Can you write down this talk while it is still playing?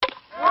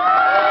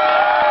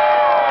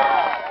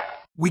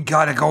We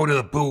gotta go to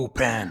the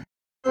bullpen.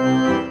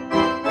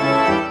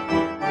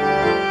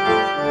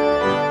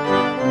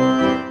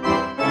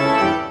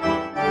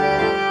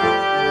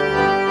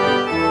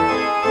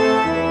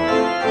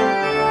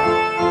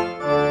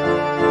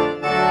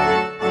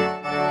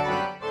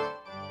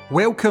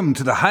 Welcome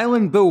to the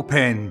Highland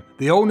Bullpen,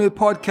 the all-new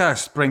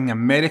podcast bringing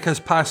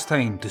America's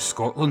pastime to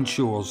Scotland's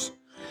shores.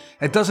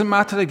 It doesn't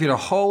matter if you're a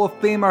Hall of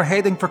Famer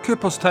heading for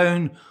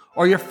Cooperstown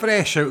or you're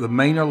fresh out of the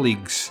minor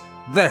leagues.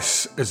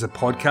 This is the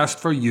podcast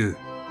for you.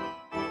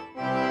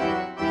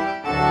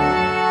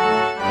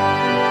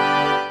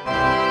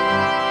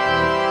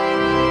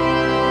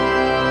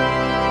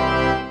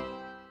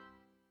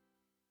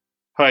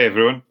 Hi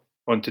everyone.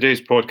 On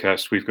today's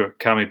podcast we've got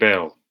Cammy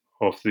Bell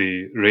of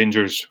the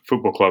Rangers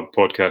Football Club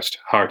podcast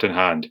Heart and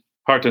Hand.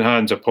 Heart and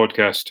Hand's a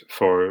podcast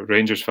for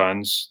Rangers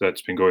fans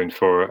that's been going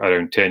for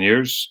around 10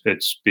 years.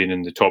 It's been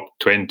in the top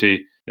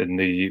 20 in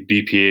the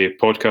BPA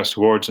Podcast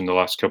Awards in the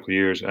last couple of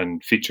years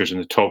and features in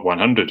the top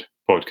 100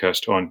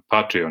 podcast on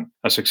Patreon.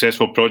 A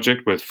successful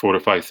project with 4,000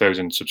 or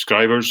 5,000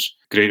 subscribers.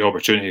 Great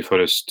opportunity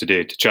for us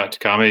today to chat to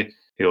Cammy.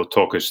 He'll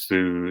talk us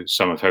through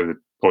some of how the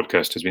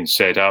podcast has been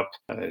set up,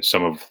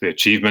 some of the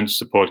achievements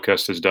the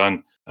podcast has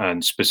done,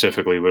 and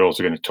specifically we're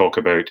also going to talk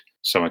about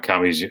some of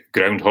Cammy's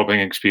ground hopping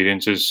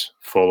experiences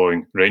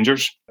following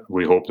Rangers.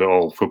 We hope that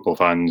all football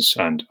fans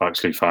and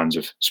actually fans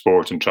of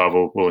sport and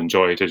travel will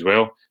enjoy it as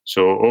well.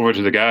 So over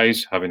to the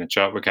guys, having a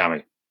chat with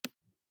Cammy.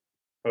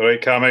 All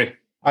right, Cammy.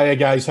 Hiya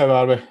guys, how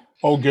are we?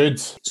 All good.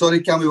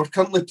 Sorry, Cammy, we're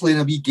currently playing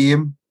a wee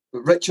game.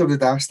 But Richard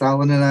had asked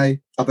Alan and I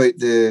about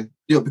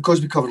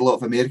because we covered a lot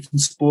of American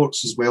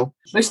sports as well.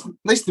 Nice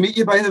to meet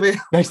you, by the way.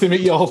 Nice to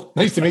meet you all.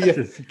 Nice to meet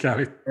you.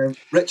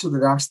 Richard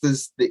had asked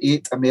us the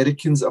 8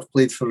 Americans that have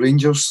played for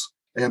Rangers.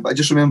 But I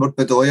just remembered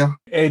Bedoya.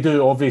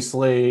 Edu,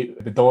 obviously.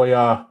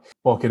 Bedoya,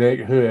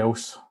 Bocanegra. Who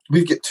else?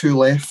 We've got 2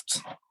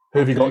 left. Who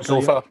have you got so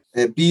far?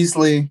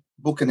 Beasley,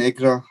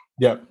 Bocanegra.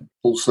 Yep.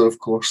 Polster, of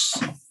course.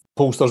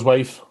 Polster's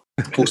wife.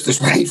 Polster's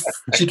wife.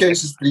 She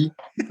counts as 3.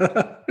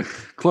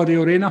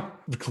 Claudio Reyna.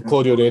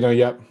 Claudio Reyna,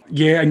 yep.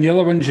 Yeah, and the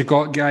other ones you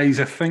got,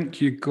 guys, I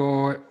think you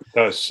got...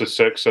 That's the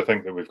 6, I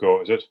think, that we've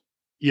got, is it?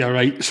 Yeah,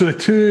 right. So the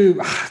 2,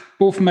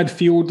 both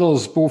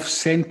midfielders, both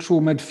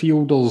central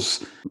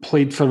midfielders,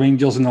 played for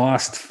Rangers in the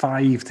last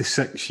 5 to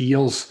 6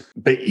 years,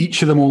 but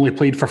each of them only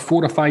played for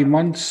 4 or 5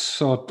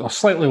 months, or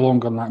slightly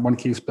longer in that one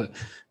case, but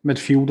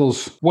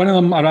midfielders. One of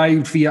them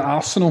arrived via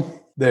Arsenal.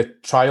 The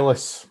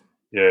trialist.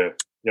 Yeah,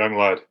 young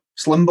lad.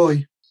 Slim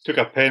boy. Took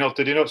a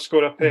penalty. Did he not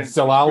score a penalty?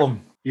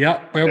 Zelalem.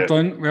 Yeah, well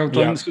done.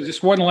 Yeah. So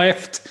just one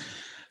left. I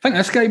think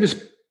this guy was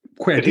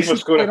quite a decent. Did he not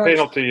score a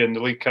penalty in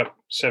the League Cup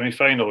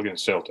semi-final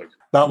against Celtic?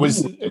 That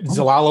was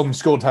Zelalem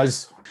scored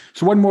his.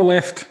 So one more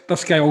left.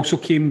 This guy also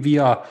came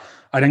via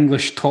an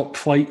English top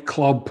flight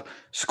club,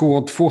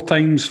 scored 4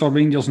 times for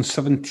Rangers in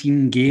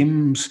 17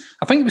 games.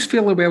 I think it was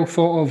fairly well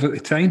thought of at the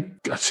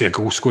time. I'd say a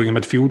goal-scoring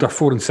midfielder.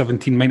 4 and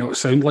 17 might not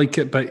sound like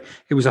it, but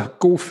it was a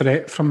goal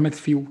threat from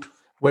midfield.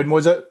 When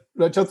was it,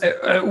 Richard?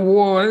 It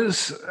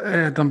was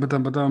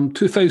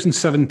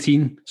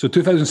 2017. So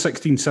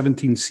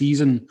 2016-17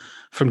 season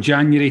from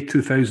January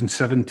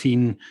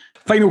 2017.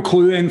 Final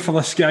clue in for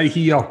this guy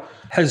here.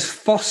 His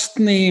first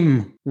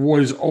name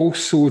was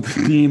also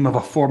the name of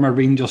a former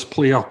Rangers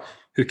player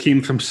who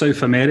came from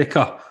South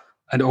America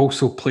and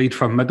also played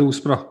for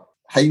Middlesbrough.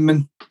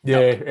 Hyndman. Yeah,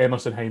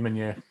 Emerson Hyndman,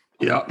 yeah.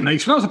 Yeah,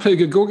 nice. That was a pretty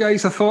good goal,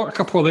 guys. I thought a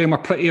couple of them are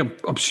pretty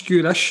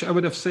obscure-ish, I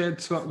would have said.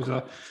 So that was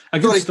a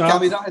good start.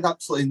 Cammy, that had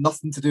absolutely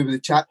nothing to do with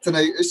the chat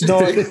tonight. It's just no,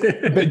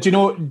 but do you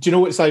know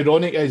what's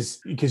ironic is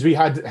because we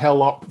had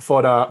Hill up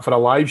for a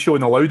live show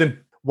in the Loudon.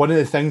 One of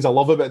the things I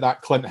love about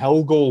that Clint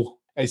Hill goal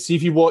is see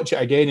if you watch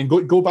it again and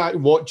go back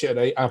and watch it,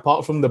 right? And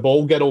apart from the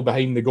ball girl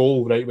behind the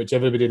goal, right, which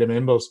everybody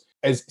remembers,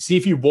 is see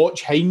if you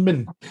watch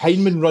Hyndman.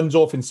 Hyndman runs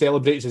off and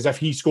celebrates as if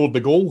he scored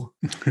the goal.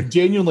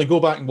 Genuinely go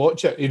back and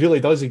watch it. He really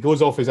does. He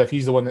goes off as if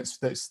he's the one that's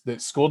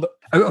scored it.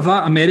 Out of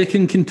that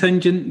American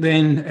contingent,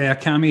 then,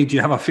 Cammy, do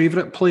you have a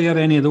favourite player?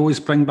 Any of those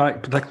bring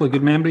back particularly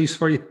good memories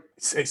for you?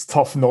 It's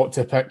tough not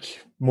to pick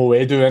Mo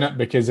Edu in it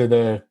because of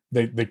the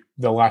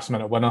last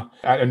minute winner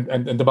and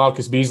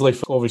DeMarcus Beasley,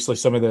 obviously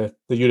some of the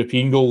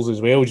European goals as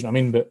well, do you know what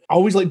I mean? But I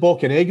always liked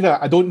Bocanegra.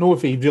 I don't know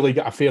if he really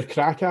got a fair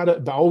crack at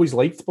it, but I always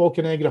liked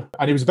Bocanegra,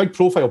 and he was a big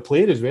profile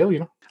player as well, you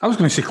know. I was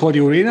going to say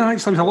Claudio Reyna.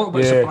 Actually, I was a little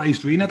bit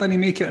surprised Reyna didn't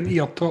make it into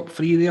your top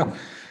 3 there.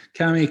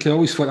 Cammy, I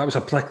always thought that was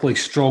a particularly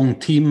strong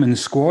team and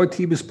squad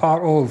he was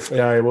part of.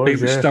 Yeah, he was.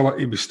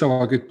 He was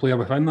still a good player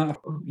within that.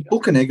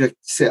 Bocanegra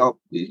set up,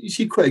 you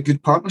see, quite a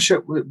good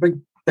partnership with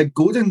Big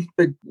Godin,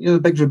 big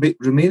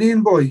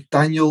Romanian boy,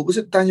 Daniel. Was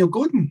it Daniel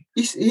Godin?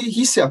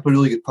 He set up a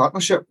really good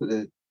partnership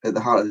at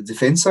the heart of the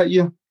defence that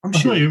year. I'm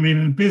sure. You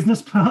mean a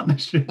business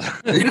partnership?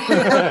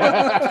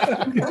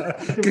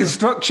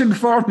 Construction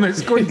firm.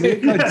 It's going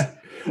to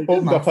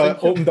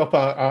opened up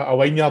a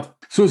vineyard.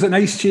 So is it a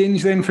nice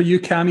change then for you,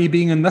 Cammy,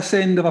 being on this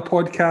end of a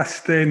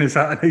podcast then? Is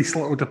that a nice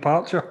little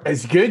departure?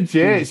 It's good,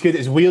 yeah, it's good.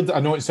 It's weird. I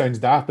know it sounds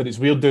daft, but it's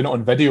weird doing it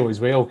on video as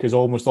well, because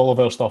almost all of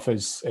our stuff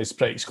is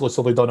pretty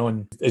exclusively done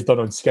on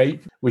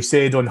Skype. We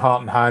said on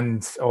Heart and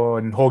Hand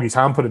on Hoggy's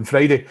Hamper on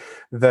Friday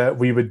that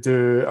we would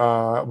do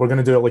we're going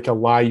to do like a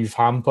live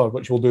hamper,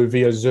 which we'll do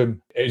via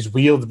Zoom. It was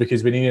weird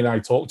because when Ian and I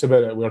talked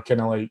about it, we were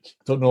kind of like,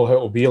 don't know how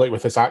it'll be like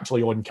with this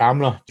actually on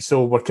camera.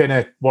 So we're kind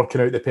of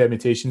working out the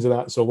permutations of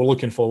that. So we're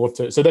looking forward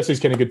to it. So this is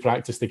kind of good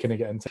practice to kind of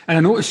get into. And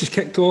I noticed you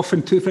kicked off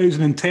in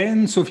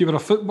 2010. So if you were a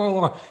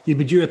footballer, you'd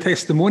be due a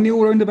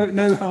testimonial around about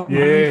now,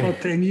 for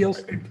 10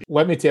 years.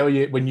 Let me tell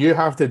you, when you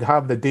have to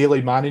have the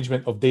daily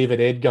management of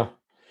David Edgar,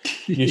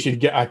 you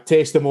should get a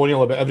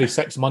testimonial about every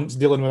 6 months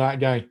dealing with that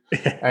guy.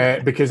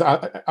 Because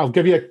I'll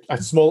give you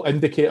a small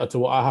indicator to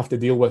what I have to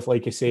deal with,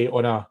 like I say,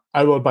 on a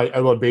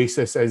hour-by-hour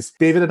basis. Is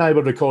David and I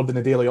were recording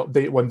the daily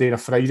update one day on a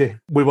Friday.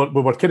 We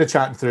were kind of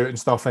chatting through it and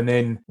stuff, and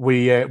then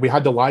we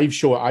had the live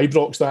show at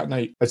Ibrox that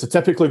night. So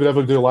typically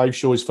whenever we do live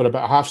shows for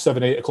about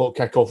 7:30, 8 o'clock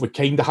kickoff, we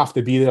kind of have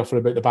to be there for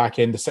about the back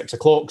end of 6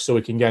 o'clock so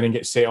we can get in and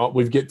get set up.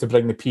 We've got to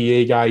bring the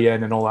PA guy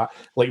in and all that.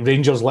 Like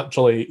Rangers,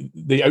 literally,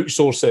 they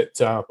outsource it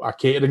to a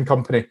catering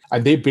company,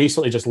 and they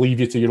basically just leave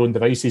you to your own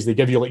devices. They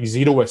give you like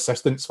zero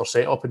assistance for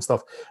setup and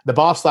stuff. The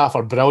bar staff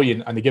are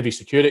brilliant and they give you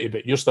security,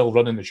 but you're still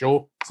running the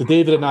show. So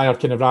David and I are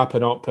kind of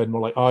wrapping up and we're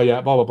like, oh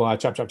yeah, blah, blah, blah,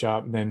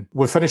 chap. And then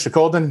we finished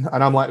recording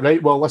and I'm like,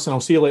 right, well, listen,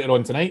 I'll see you later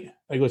on tonight.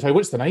 He goes, hey,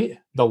 what's tonight?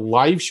 The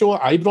live show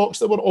at Ibrox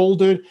that we're all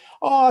doing?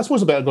 Oh, I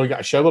suppose I better go and get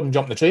a shower and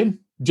jump the train.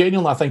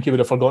 Genuinely, I think he would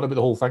have forgotten about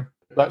the whole thing.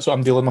 That's what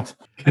I'm dealing with.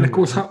 And of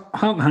course, Heart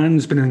and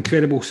Hand's been an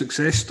incredible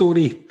success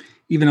story,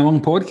 even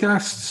among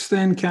podcasts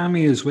then,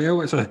 Cammy, as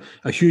well. It's a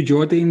huge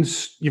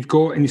audience you've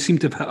got, and you seem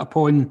to have hit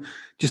upon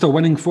just a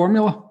winning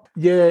formula.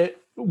 Yeah,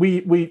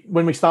 we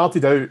when we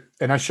started out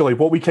initially,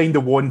 what we kind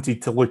of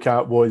wanted to look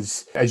at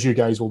was, as you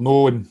guys will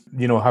know, and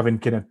you know, having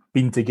kind of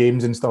been to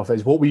games and stuff,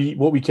 is what we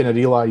kind of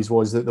realised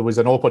was that there was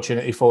an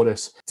opportunity for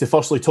us to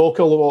firstly talk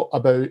a lot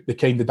about the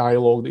kind of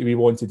dialogue that we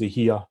wanted to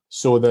hear,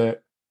 so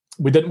that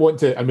we didn't want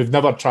to, and we've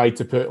never tried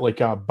to put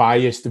like a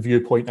biased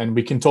viewpoint in.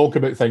 We can talk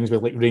about things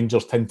with like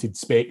Rangers tinted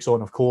specs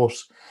on, of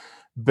course,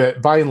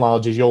 but by and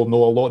large, as you all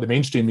know, a lot of the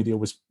mainstream media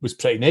was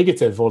pretty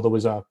negative, or there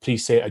was a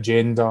preset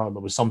agenda, or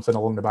there was something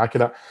along the back of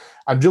that.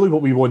 And really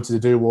what we wanted to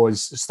do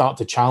was start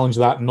to challenge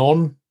that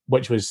norm,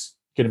 which was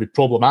going to be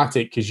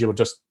problematic because you were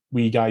just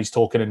wee guys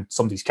talking in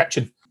somebody's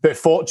kitchen. But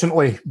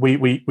fortunately,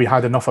 we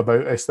had enough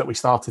about us that we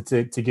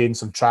started to gain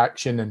some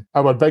traction. And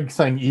our big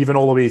thing, even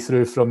all the way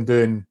through from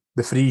doing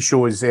the free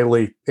shows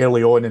early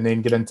on and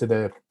then get into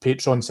the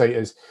Patreon site,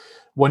 is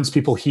once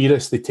people hear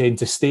us, they tend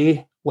to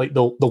stay. Like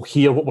they'll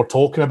hear what we're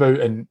talking about,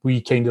 and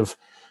we kind of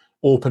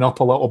open up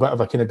a little bit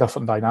of a kind of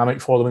different dynamic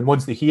for them. And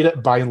once they hear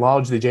it, by and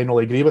large, they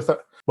generally agree with it.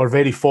 We're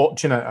very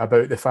fortunate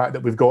about the fact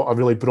that we've got a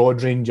really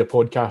broad range of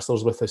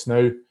podcasters with us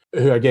now,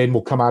 who again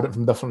will come at it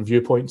from different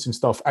viewpoints and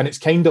stuff. And it's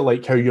kind of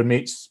like how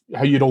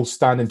you'd all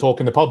stand and talk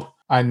in the pub,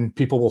 and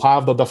people will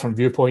have their different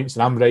viewpoints,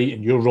 and I'm right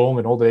and you're wrong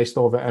and all the rest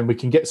of it, and we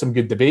can get some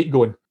good debate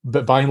going.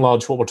 But by and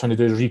large, what we're trying to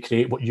do is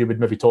recreate what you would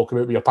maybe talk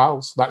about with your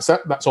pals. That's it.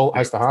 That's all that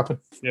has to happen.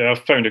 Yeah, I've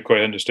found it quite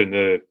interesting,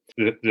 the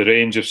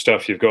range of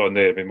stuff you've got on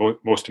there. I mean,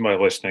 most of my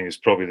listening is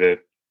probably the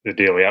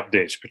daily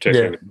updates,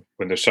 particularly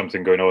when there's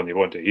something going on you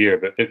want to hear.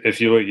 But if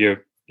you look,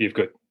 you've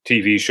got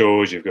TV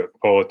shows, you've got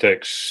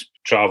politics,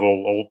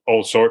 travel,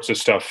 all sorts of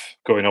stuff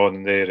going on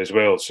in there as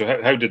well. So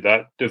how did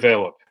that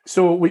develop?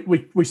 So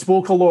we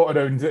spoke a lot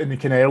around in the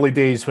kind of early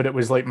days when it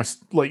was like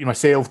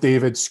myself,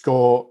 David,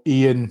 Scott,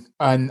 Ian,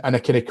 and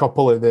a kind of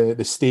couple of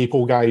the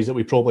staple guys that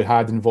we probably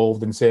had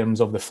involved in terms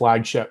of the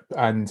flagship.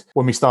 And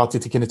when we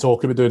started to kind of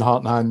talk about doing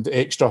Heart and Hand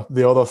Extra,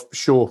 the other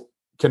show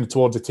kind of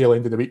towards the tail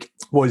end of the week,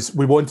 was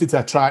we wanted to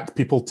attract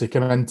people to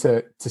come in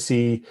to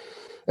see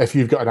if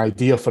you've got an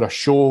idea for a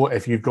show,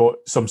 if you've got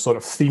some sort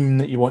of theme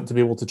that you want to be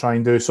able to try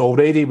and do. So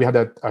already we had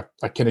a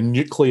kind of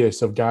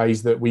nucleus of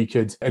guys that we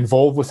could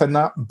involve within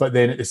that. But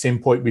then at the same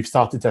point, we've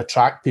started to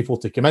attract people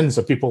to come in.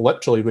 So people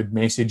literally would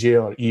message you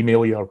or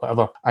email you or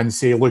whatever and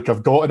say, look,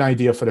 I've got an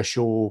idea for a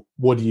show.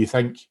 What do you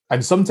think?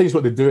 And sometimes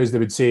what they do is they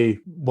would say,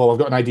 well, I've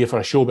got an idea for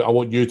a show, but I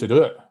want you to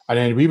do it. And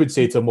then we would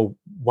say to them, well,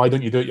 why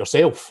don't you do it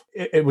yourself?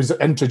 It was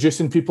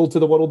introducing people to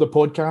the world of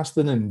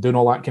podcasting and doing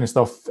all that kind of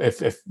stuff.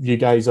 If you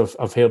guys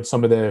have heard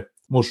some of the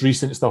most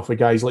recent stuff with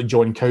guys like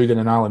John Cowden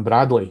and Alan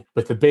Bradley,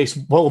 with the best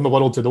will in the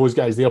world to those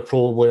guys, they're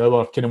probably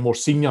our kind of more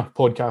senior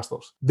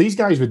podcasters. These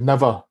guys would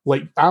never,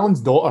 like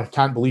Alan's daughter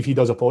can't believe he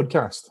does a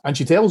podcast, and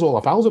she tells all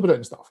her pals about it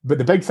and stuff. But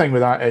the big thing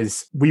with that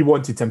is we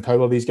wanted to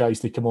empower these guys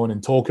to come on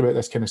and talk about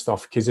this kind of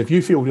stuff, because if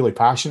you feel really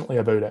passionately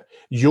about it,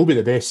 you'll be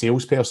the best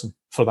salesperson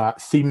for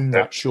that theme,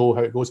 that show,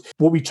 how it goes.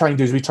 What we try and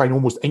do is we try and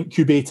almost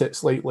incubate it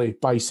slightly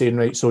by saying,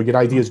 right, so your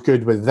idea is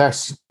good with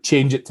this,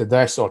 change it to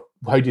this, or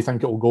how do you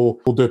think it will go?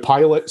 We'll do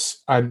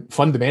pilots, and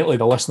fundamentally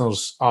the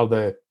listeners are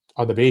the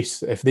are the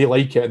base. If they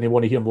like it and they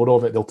want to hear more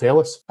of it, they'll tell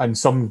us. And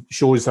some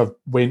shows have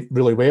went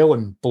really well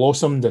and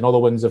blossomed, and other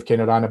ones have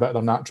kind of ran a bit of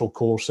their natural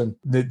course, and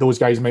those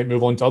guys might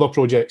move on to other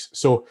projects.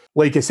 So,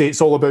 like I say,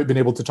 it's all about being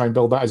able to try and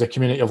build that as a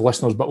community of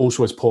listeners, but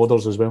also as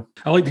podders as well.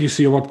 I like that you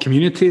see the word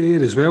community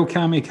there as well,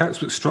 Cammy.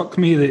 That's what struck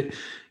me, that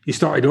you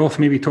started off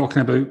maybe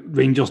talking about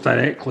Rangers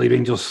directly,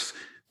 Rangers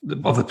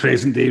of the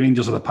present day,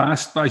 Rangers of the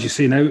past. But as you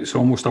say now, it's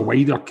almost a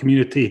wider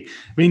community.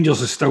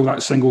 Rangers is still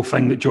that single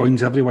thing that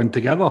joins everyone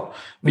together.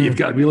 But you've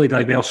got a really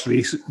diverse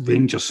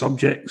range of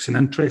subjects and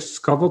interests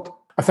covered.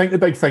 I think the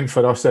big thing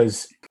for us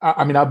is,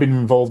 I mean, I've been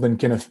involved in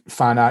kind of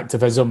fan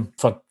activism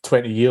for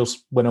 20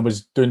 years when I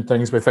was doing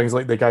things with things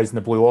like the guys in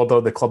the Blue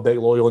Order, the Club Deck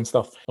Loyal and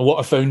stuff. And what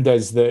I found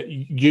is that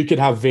you could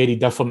have very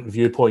different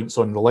viewpoints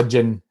on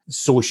religion,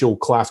 social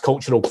class,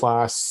 cultural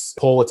class,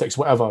 politics,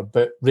 whatever,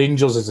 but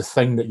Rangers is the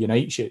thing that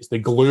unites you. It's the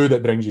glue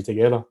that brings you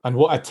together. And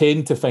what I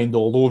tend to find,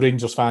 although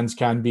Rangers fans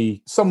can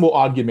be somewhat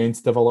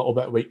argumentative a little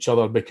bit with each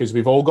other, because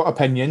we've all got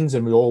opinions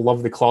and we all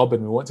love the club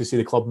and we want to see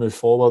the club move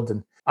forward,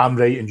 and I'm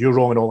right and you're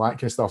wrong and all that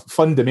kind of stuff.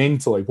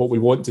 Fundamentally, what we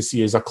want to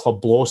see is a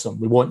club blossom.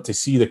 We want to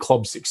see the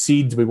club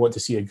succeed. We want to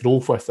see a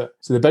growth with it.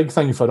 So the big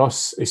thing for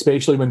us,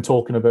 especially when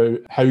talking about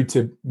how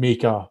to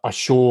make a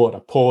show or a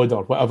pod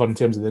or whatever in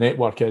terms of the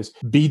network, is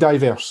be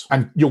diverse.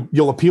 And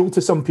you'll appeal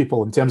to some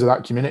people in terms of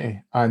that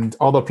community, and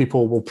other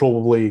people will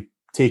probably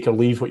take or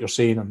leave what you're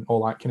saying and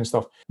all that kind of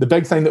stuff. The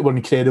big thing that we're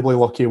incredibly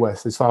lucky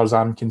with, as far as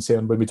I'm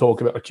concerned, when we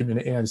talk about our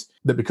community, is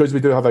that because we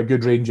do have a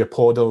good range of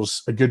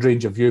podders, a good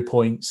range of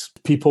viewpoints,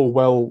 people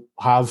will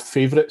have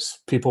favourites.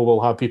 People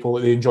will have people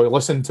that they enjoy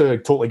listening to. I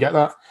totally get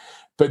that.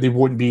 But they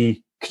won't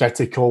be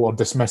critical or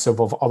dismissive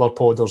of other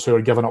podders who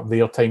are giving up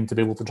their time to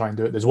be able to try and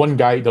do it. There's one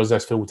guy who does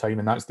this full time,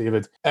 and that's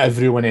David.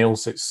 Everyone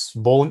else, it's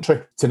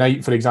voluntary.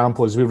 Tonight, for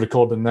example, as we're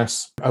recording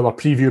this, our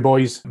preview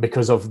boys,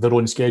 because of their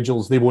own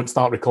schedules, they won't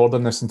start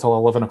recording this until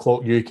 11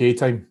 o'clock UK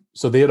time.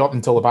 So they're up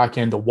until the back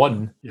end of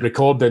 1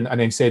 recording and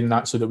then sending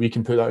that so that we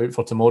can put that out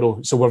for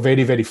tomorrow. So we're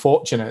very, very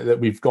fortunate that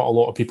we've got a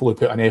lot of people who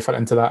put an effort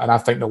into that, and I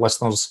think the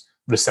listeners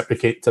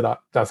reciprocate to that.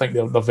 I think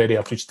they're very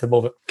appreciative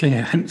of it. Can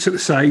you hint at the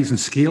size and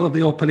scale of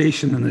the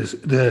operation and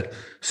the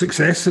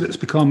success that it's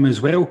become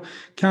as well?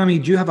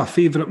 Cammy, do you have a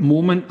favourite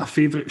moment, a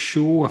favourite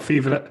show, a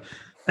favourite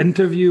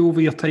interview over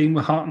your time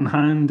with Heart and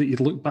Hand that you'd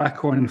look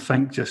back on and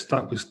think just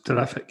that was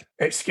terrific?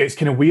 It's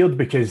kind of weird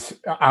because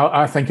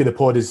I think of the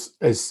pod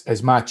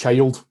as my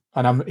child,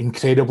 and I'm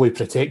incredibly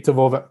protective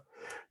of it.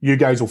 You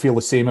guys will feel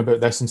the same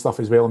about this and stuff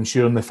as well, I'm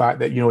sure, and the fact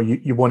that,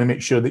 you want to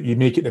make sure that you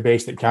make it the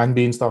best it can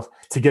be and stuff.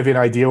 To give you an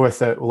idea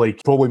with it,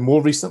 like probably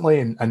more recently,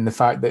 and the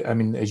fact that, I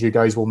mean, as you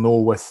guys will know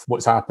with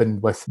what's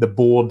happened with the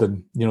board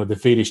and, the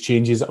various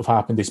changes that have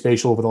happened,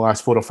 especially over the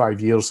last 4 or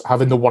 5 years,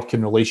 having the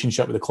working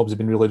relationship with the clubs has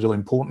been really, really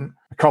important.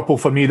 A couple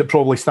for me that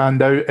probably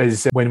stand out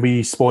is when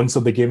we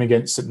sponsored the game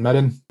against St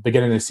Mirren,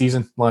 beginning of the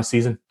season, last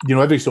season.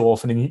 Every so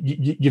often, and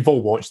you've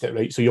all watched it,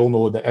 right? So you'll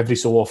know that every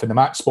so often the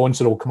match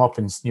sponsor will come up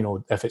and,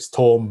 if it's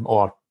Tom,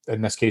 or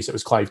in this case it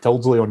was Clive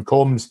Tildesley on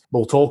comms,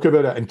 we'll talk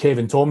about it, and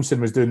Kevin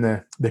Thompson was doing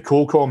the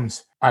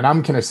co-comms, and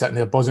I'm kind of sitting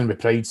there buzzing with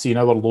pride seeing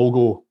our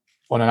logo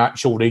on an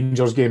actual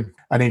Rangers game.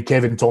 And then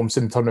Kevin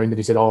Thompson turned around and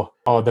he said,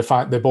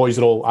 the boys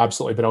are all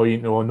absolutely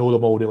brilliant, I know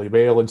them all really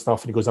well and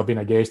stuff. And he goes, I've been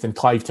a guest. And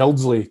Clive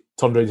Tildesley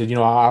turned around and said,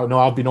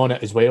 I've been on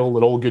it as well.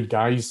 They're all good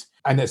guys.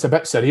 And it's a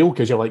bit surreal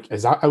because you're like,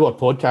 is that our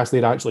podcast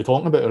they're actually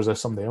talking about, or is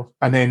this somebody else?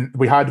 And then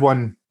we had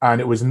one, and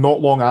it was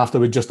not long after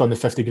we'd just done the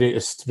 50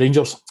 greatest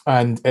Rangers,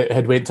 and it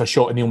had went to a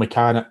shot of Neil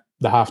McCann at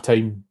the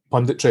halftime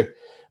punditry,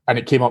 and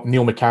it came up,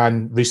 Neil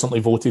McCann recently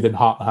voted in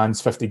Heart and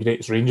Hand's 50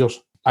 greatest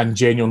Rangers. And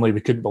genuinely,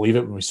 we couldn't believe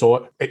it when we saw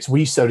it. It's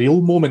wee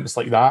surreal moments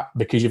like that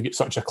because you've got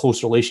such a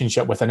close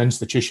relationship with an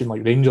institution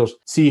like Rangers.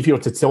 See, if you were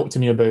to talk to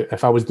me about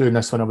if I was doing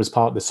this when I was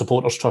part of the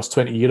Supporters Trust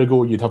 20 years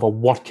ago, you'd have a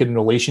working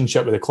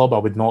relationship with the club, I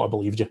would not have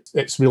believed you.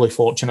 It's really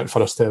fortunate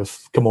for us to have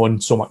come on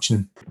so much.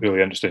 And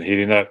really interesting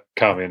hearing that,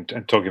 Cammy,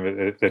 and talking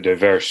about the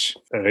diverse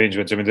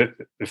arrangements. I mean,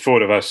 the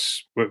four of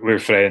us, we're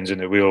friends,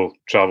 and we'll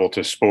travel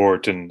to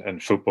sport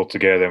and football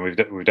together, and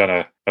we've done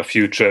a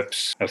few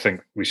trips. I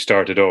think we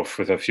started off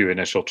with a few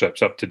initial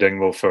trips up to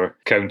Dingwall for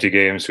county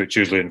games, which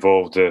usually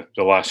involved the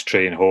last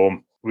train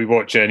home. We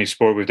watch any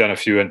sport. We've done a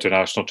few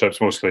international trips,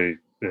 mostly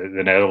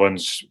the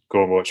Netherlands,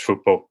 go and watch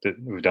football that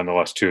we've done the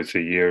last 2 or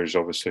 3 years.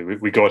 Obviously,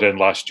 we got in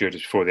last year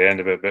just before the end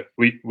of it, but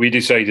we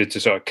decided to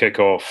sort of kick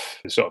off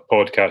the sort of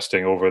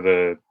podcasting over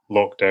the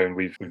lockdown.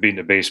 We've been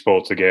to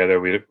baseball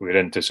together. We're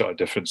into sort of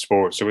different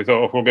sports, so we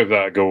thought, we'll give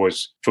that a go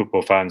as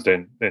football fans.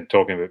 Then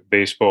talking about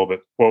baseball,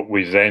 but what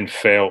we then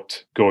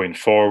felt going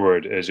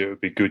forward is it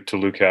would be good to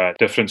look at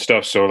different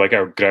stuff. So like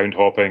our ground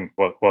hopping,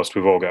 whilst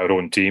we've all got our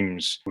own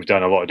teams, we've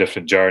done a lot of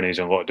different journeys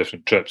and a lot of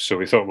different trips. So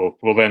we thought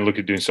we'll then look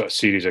at doing sort of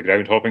series of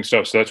ground hopping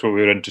stuff. So that's what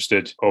we were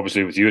interested.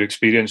 Obviously, with your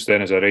experience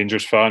then as a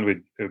Rangers fan,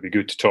 it would be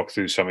good to talk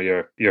through some of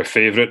your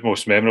favourite,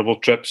 most memorable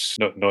trips.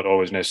 Not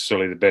always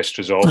necessarily the best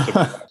result.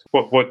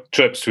 What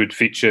trips would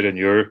feature in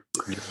your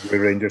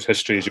Your Rangers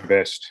history is your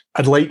best.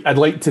 I'd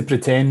like to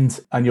pretend,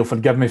 and you'll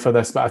forgive me for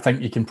this, but I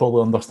think you can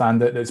probably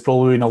understand it. It's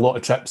probably been a lot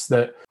of trips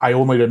that I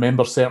only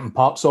remember certain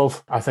parts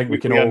of. I think we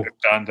can all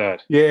understand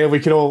that. Yeah, we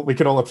can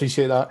all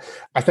appreciate that.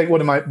 I think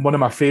one of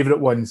my favourite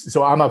ones.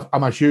 So I'm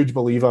a huge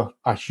believer,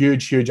 a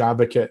huge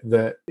advocate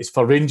that it's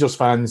for Rangers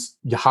fans.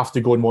 You have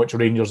to go and watch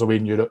Rangers away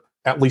in Europe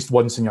at least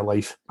once in your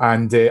life.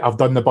 And I've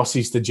done the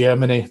buses to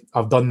Germany.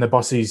 I've done the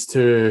buses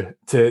to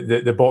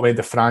the bottom end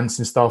of France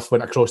and stuff.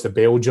 Went across to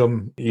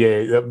Belgium.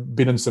 Yeah,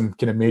 been on some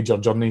kind of major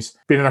journeys.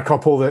 Been in a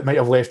couple that might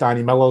have left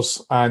Annie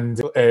Miller's and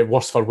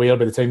worse for wear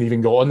by the time they even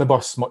got on the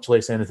bus, much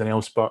less anything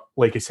else. But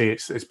like I say,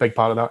 it's a big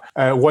part of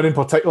that. One in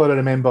particular I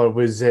remember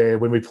was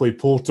when we played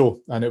Porto,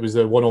 and it was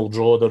the 1-1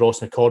 draw, the Ross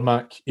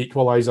McCormack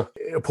equaliser.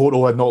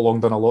 Porto had not long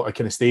done a lot of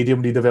kind of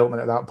stadium redevelopment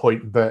at that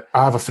point, but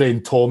I have a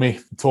friend, Tommy.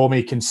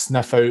 Tommy can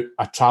sniff out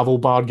a travel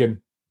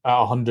bargain at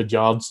 100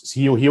 yards.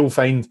 So he'll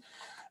find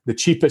the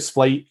cheapest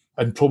flight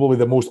and probably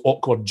the most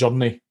awkward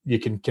journey you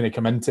can kind of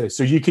come into.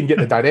 So you can get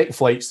the direct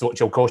flights,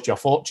 which will cost you a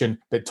fortune,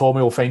 but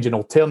Tommy will find you an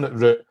alternate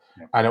route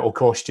and it will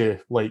cost you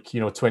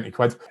 20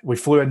 quid. We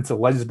flew into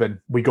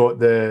Lisbon. We got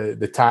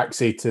the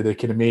taxi to the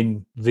kind of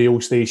main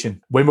rail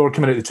station. When we were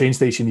coming out the train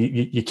station,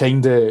 you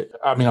kind of,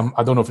 I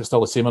don't know if it's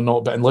still the same or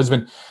not, but in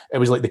Lisbon, it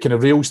was like the kind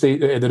of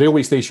the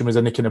railway station was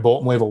in the kind of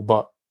bottom level,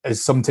 but as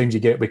sometimes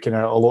you get with kind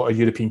of a lot of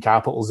European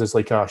capitals, there's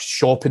like a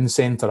shopping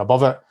centre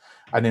above it,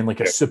 and then like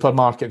a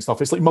supermarket and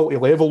stuff. It's like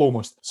multi-level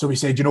almost. So we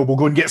said, we'll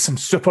go and get some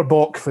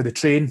Superboc for the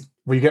train.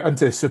 We get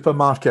into the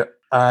supermarket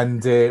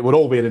and we're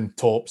all wearing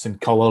tops and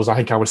colours. I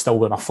think I was still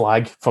wearing a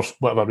flag for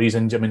whatever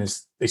reason.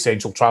 It's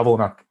essential travel on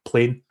a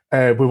plane.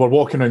 We were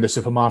walking around the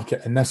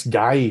supermarket and this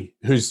guy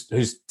who's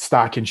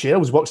stacking share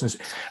was watching us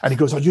and he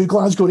goes, "Are you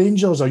Glasgow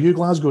Rangers? Are you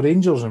Glasgow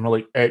Rangers?" And we're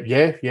like,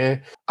 yeah.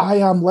 "I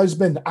am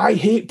Lisbon. I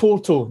hate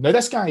Porto." Now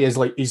this guy is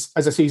like, he's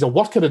a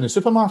worker in the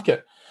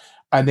supermarket.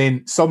 And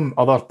then some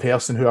other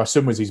person who I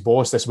assume was his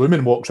boss, this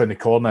woman walks around the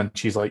corner and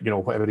she's like,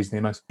 whatever his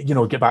name is,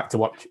 get back to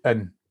work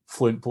in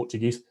fluent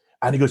Portuguese.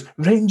 And he goes,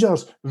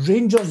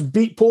 Rangers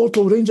beat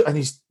Porto, Rangers. And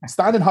he's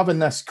standing having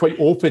this quite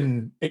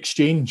open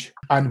exchange.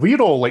 And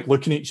we're all like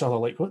looking at each other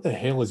like, what the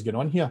hell is going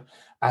on here?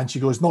 And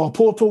she goes, "No,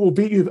 Porto will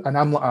beat you." And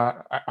I'm like,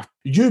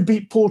 "You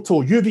beat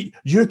Porto.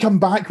 You come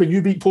back when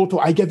you beat Porto.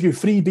 I give you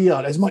free beer,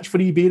 as much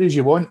free beer as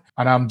you want."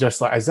 And I'm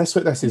just like, is this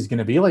what this is going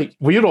to be like?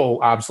 We're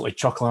all absolutely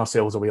chuckling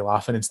ourselves away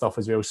laughing and stuff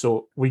as well.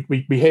 So we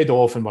head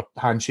off and we're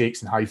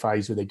handshakes and high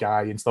fives with the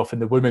guy and stuff.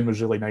 And the woman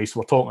was really nice.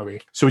 We're talking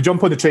away. So we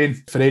jump on the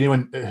train. For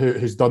anyone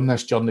who's done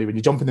this journey, when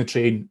you jump in the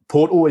train,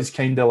 Porto is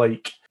kind of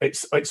like,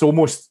 it's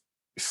almost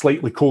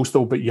slightly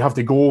coastal, but you have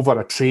to go over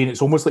a train.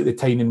 It's almost like the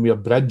Tyne-and-Wear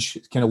Bridge.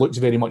 It kind of looks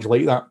very much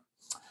like that.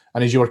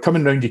 And as you were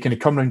coming round, you kind of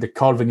come round the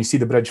curve and you see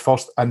the bridge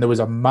first, and there was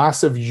a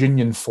massive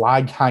Union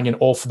flag hanging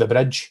off the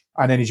bridge.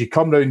 And then as you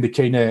come round the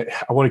kind of,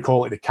 I want to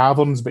call it the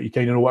caverns, but you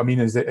kind of know what I mean,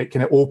 is that it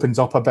kind of opens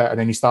up a bit and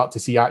then you start to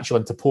see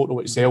actually into Porto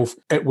itself.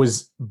 It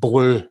was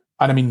blue.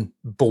 And I mean,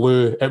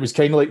 blue. It was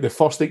kind of like the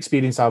first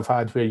experience I've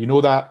had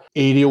where, that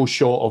aerial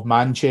shot of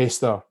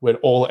Manchester where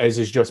all it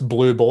is just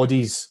blue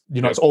bodies.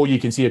 It's all you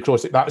can see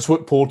across it. That's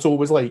what Porto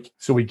was like.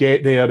 So we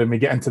get there and we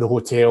get into the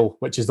hotel,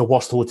 which is the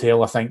worst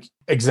hotel I think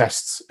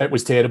exists. It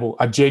was terrible.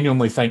 I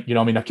genuinely think,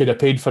 I could have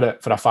paid for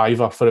it for a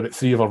 $5 for about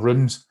 3 of our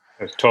rooms.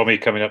 There's Tommy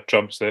coming up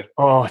trumps there.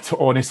 Oh,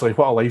 honestly,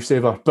 what a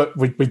lifesaver. But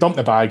we dump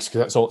the bags because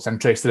that's all it's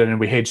interested in and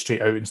we head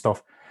straight out and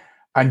stuff.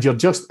 And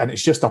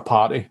it's just a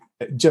party.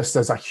 It just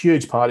is a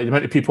huge party. The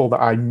amount of people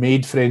that I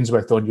made friends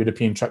with on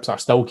European trips, I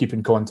still keep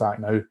in contact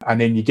now. And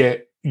then you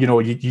get,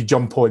 you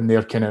jump on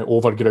their kind of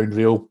overground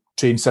rail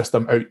train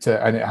system out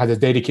to, and it has a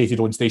dedicated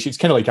own station. It's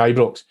kind of like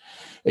Ibrox,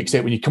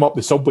 except when you come up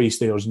the subway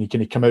stairs and you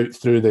kind of come out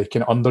through the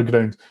kind of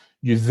underground,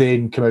 you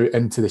then come out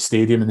into the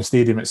stadium, and the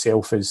stadium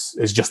itself is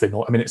just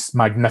it's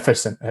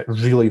magnificent. It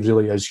really,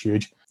 really is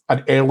huge.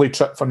 An early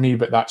trip for me,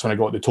 but that's when I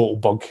got the total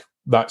bug.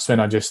 That's when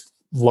I just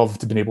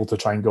loved being able to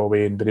try and go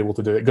away and being able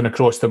to do it. Going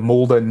across to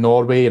Molde in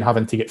Norway and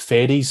having to get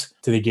ferries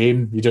to the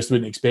game. You just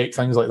wouldn't expect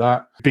things like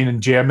that. Being in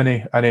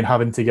Germany and then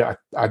having to get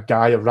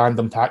a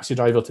random taxi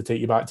driver to take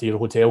you back to your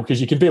hotel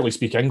because you can barely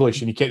speak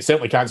English and you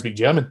certainly can't speak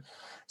German.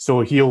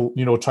 So he'll,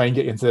 try and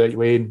get you into the right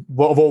way. And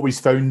what I've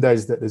always found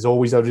is that there's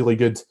always a really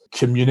good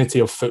community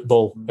of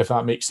football, if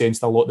that makes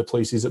sense, in a lot of the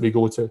places that we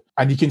go to.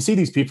 And you can see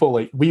these people,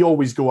 like, we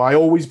always go, I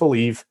always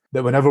believe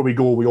that whenever we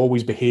go, we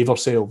always behave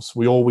ourselves.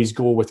 We always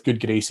go with good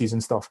graces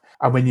and stuff.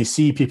 And when you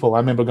see people, I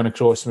remember going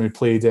across when we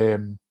played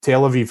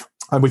Tel Aviv,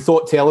 and we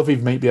thought Tel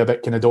Aviv might be a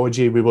bit kind of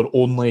dodgy. We were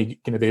only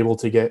going to be able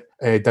to get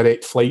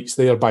direct flights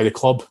there by the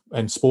club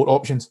and sport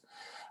options.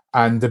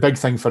 And the big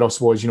thing for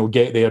us was,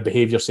 get there,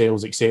 behave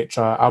yourselves,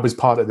 etc. I was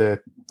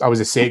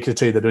a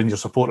secretary of the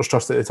Rangers Supporters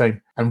Trust at the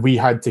time. And we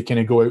had to kind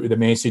of go out with the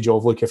message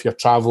of, look, if you're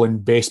travelling,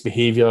 best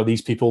behaviour,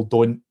 these people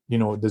don't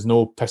there's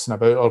no pissing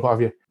about or what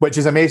have you. Which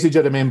is a message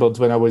I remembered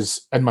when I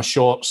was in my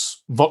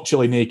shorts,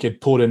 virtually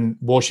naked, pouring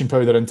washing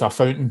powder into a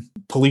fountain.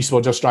 Police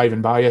were just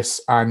driving by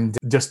us and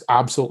just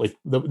absolutely,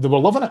 they were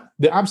loving it.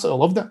 They absolutely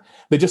loved it.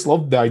 They just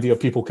loved the idea of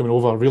people coming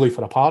over really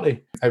for a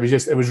party.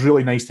 It was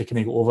really nice to kind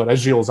of go over.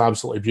 Israel's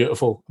absolutely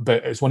beautiful,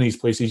 but it's one of these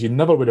places you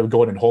never would have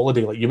gone on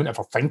holiday. Like, you wouldn't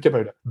ever think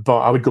about it. But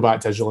I would go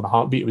back to Israel in a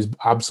heartbeat. It was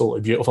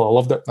absolutely beautiful. I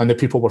loved it. And the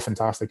people were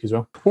fantastic as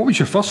well. What was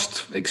your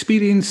first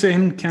experience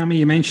then, Cammy?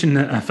 You mentioned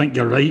that, I think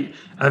you're right,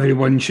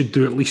 everyone should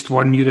do at least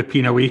one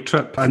European away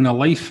trip in their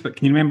life. But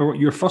can you remember what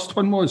your first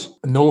one was?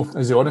 No,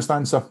 is the honest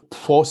answer.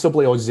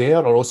 Possibly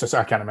Auxerre or Ossis.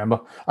 I can't remember.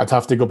 I'd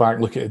have to go back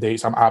and look at the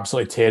dates. I'm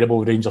absolutely terrible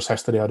with Rangers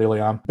history. I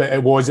really am. But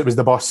it was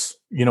the bus.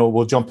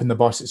 We'll jump in the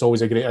bus. It's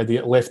always a great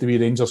idea. It left the wee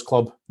Rangers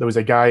club. There was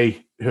a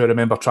guy who I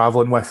remember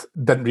travelling with,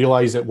 didn't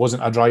realise it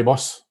wasn't a dry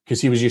bus because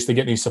he was used to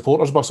getting his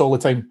supporters bus all the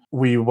time.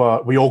 We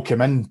all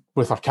came in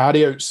with our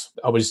carryouts.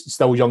 I was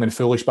still young and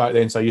foolish back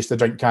then, so I used to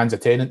drink cans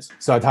of Tennent's.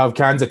 So I'd have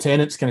cans of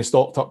Tennent's kind of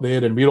stocked up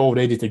there, and we're all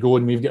ready to go,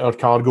 and we've got our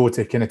cargo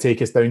to kind of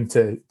take us down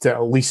to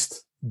at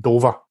least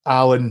Dover.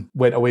 Alan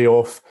went away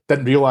off,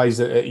 didn't realise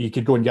that you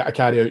could go and get a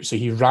carry-out, so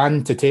he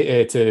ran to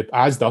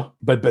Asda.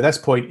 But by this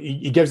point,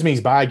 he gives me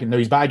his bag, and now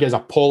his bag is a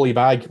poly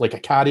bag, like a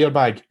carrier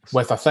bag,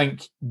 with I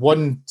think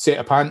one set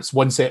of pants,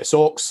 one set of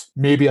socks,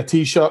 maybe a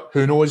t-shirt,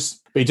 who knows.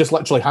 But he just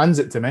literally hands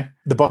it to me.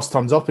 The bus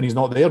turns up and he's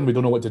not there and we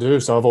don't know what to do.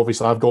 So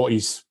I've got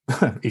his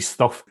his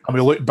stuff. And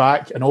we look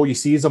back and all you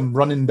see is him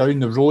running down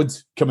the road,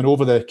 coming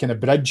over the kind of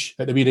bridge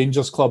at the wee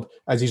Rangers Club,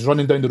 as he's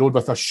running down the road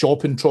with a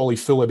shopping trolley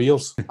full of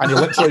beers. And he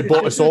literally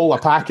bought us all a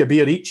pack of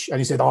beer each. And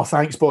he said, "Oh,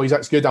 thanks, boys,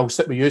 that's good. I'll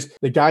sit with you."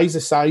 The guy's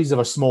the size of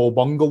a small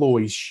bungalow.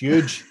 He's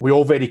huge. We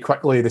all very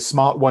quickly, the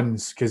smart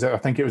ones, because I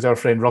think it was our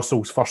friend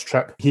Russell's first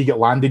trip, he got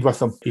landed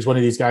with him. He's one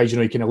of these guys, he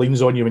kind of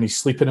leans on you when he's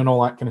sleeping and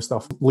all that kind of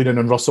stuff. Leaning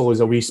on Russell is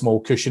a wee small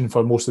cushion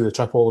for most of the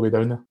trip all the way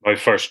down there. My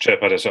first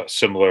trip had a sort of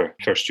similar,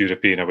 first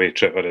European away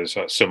trip had a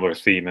sort of similar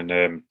theme.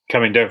 And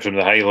coming down from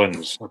the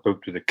Highlands, I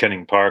booked with the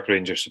Kinning Park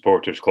Rangers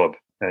Supporters Club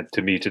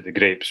to meet at the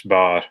Grapes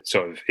Bar,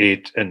 sort of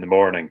 8 in the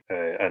morning.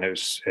 And it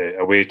was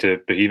away to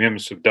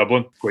Bohemians of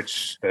Dublin,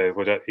 which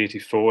was at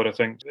 84, I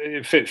think.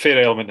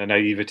 Fair element of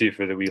naivety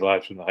for the wee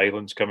lads from the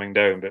Highlands coming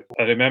down. But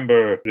I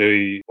remember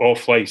the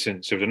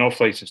off-licence, there was an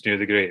off-licence near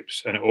the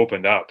Grapes, and it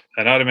opened up.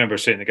 And I remember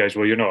saying to the guys,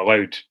 "Well, you're not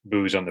allowed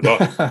booze on the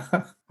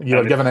bus." You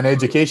were given an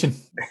education.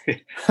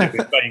 Try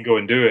and go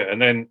and do it.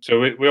 And then, so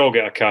we all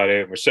get a car out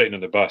and we're sitting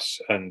on the bus,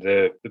 and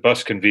the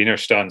bus convener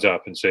stands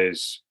up and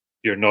says,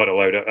 "You're not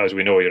allowed, as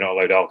we know, you're not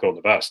allowed alcohol on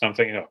the bus." And I'm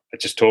thinking, I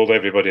just told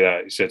everybody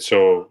that. He said,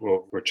 "So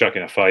we're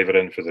chucking a fiver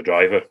in for the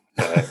driver.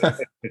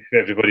 If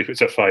everybody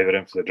puts a fiver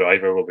in for the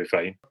driver, we'll be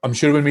fine." I'm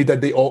sure when we did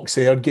the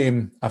Auxerre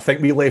game, I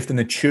think we left on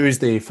the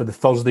Tuesday for the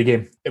Thursday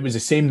game. It was the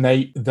same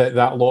night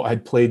that lot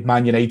had played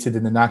Man United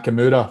in the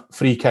Nakamura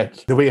free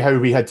kick. The way how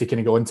we had to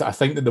kind of go into it, I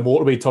think that the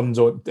motorway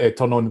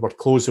turn on were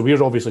closed. So we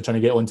were obviously trying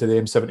to get onto the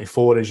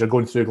M74 as you're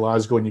going through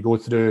Glasgow, and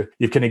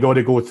you've kind of got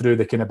to go through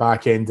the kind of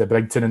back end of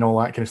Brigton and all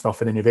that kind of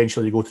stuff. And then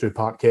eventually you go through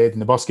Parkhead,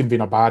 and the bus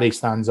convener Barry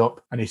stands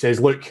up and he says,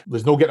 "Look,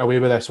 there's no getting away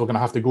with this. We're going to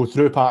have to go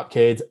through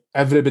Parkhead.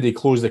 Everybody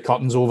close the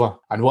curtains over.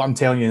 And what I'm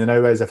telling you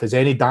now is if there's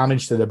any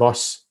damage to the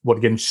bus, we're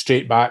getting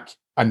straight back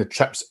and the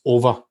trip's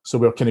over." So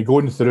we're kind of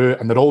going through,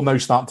 and they're all now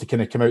starting to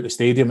kind of come out the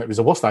stadium. It was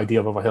the worst idea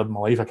I've ever heard in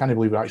my life. I can't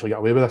believe we actually got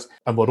away with this.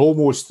 And we're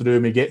almost through,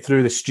 and we get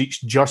through the streets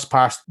just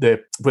past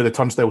where the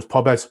Turnstiles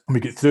pub is. And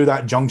we get through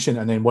that junction,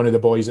 and then one of the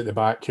boys at the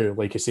back, who,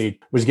 like I said,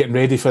 was getting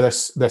ready for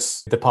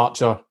this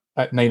departure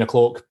at 9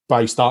 o'clock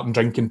by starting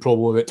drinking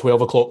probably at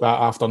 12 o'clock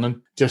that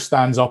afternoon, just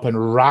stands up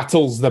and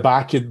rattles the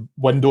back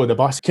window of the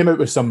bus. Came out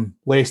with some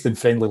less than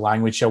friendly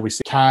language, shall we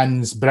say.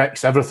 Cans,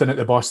 bricks, everything at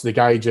the bus. The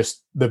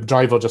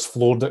driver just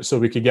floored it so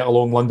we could get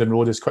along London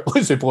Road as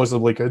quickly as we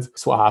possibly could.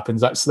 That's what happens.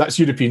 That's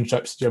European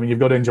trips. I mean, you've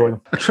got to enjoy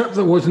them. A trip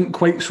that wasn't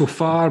quite so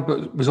far,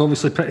 but was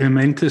obviously pretty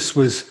momentous,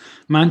 was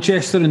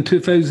Manchester in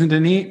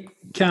 2008.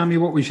 Cammy,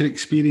 what was your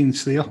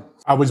experience there?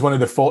 I was one of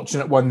the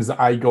fortunate ones that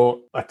I got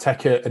a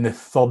ticket in the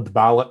third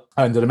ballot,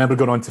 and I remember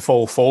going on to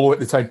follow at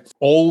the time.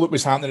 All that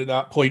was happening at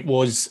that point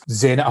was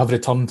Zenit have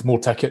returned more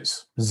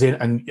tickets.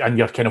 And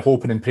you're kind of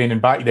hoping and praying.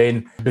 And back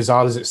then,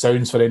 bizarre as it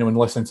sounds for anyone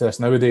listening to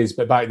this nowadays,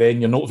 but back then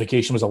your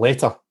notification was a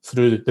letter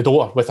through the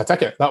door with a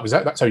ticket. That was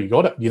it. That's how you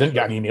got it. You didn't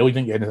get an email, you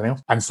didn't get anything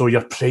else. And so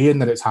you're praying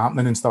that it's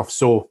happening and stuff.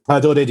 So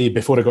I'd already,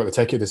 before I got the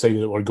ticket,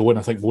 decided that we're going.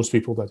 I think most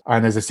people did.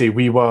 And as I say,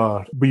 we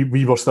were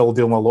still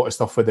dealing with a lot of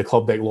stuff with the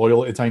Club Deck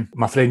Loyal at the time.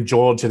 My friend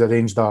George had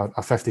arranged a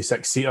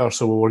 56-seater,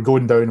 so we were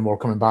going down and we were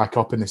coming back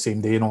up in the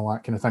same day and all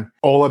that kind of thing.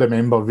 All I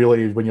remember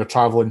really when you're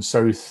travelling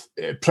south,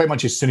 pretty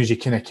much as soon as you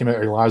kind of came out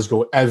of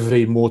Glasgow,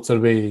 every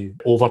motorway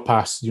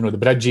overpass, the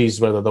bridges,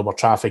 whether there were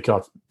traffic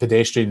or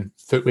pedestrian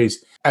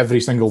footways,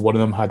 every single one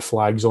of them had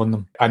flags on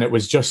them. And it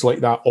was just like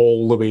that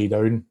all the way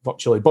down,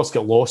 virtually. Bus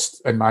got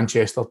lost in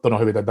Manchester. Don't know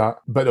how we did that.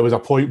 But there was a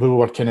point where we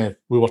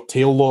were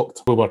tail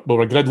locked. We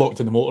were grid locked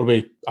in the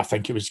motorway. I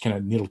think it was kind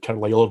of near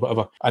Carlisle or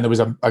whatever. And there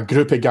was a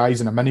group of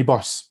guys in a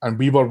minibus, and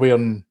we were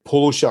wearing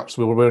polo shirts.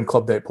 We were wearing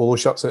Club Deck polo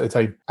shirts at the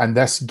time. And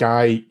this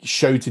guy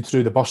shouted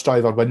through the bus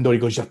driver window. He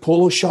goes, "Your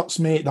polo shirts,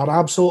 mate, they're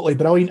absolutely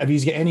brilliant. Have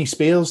you got any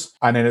spares?"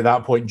 And then at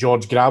that point,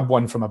 George grabbed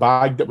one from a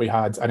bag that we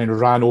had and then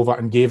ran over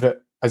and gave it,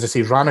 as I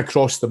say, ran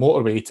across the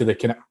motorway to the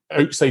kind of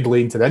outside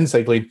lane to the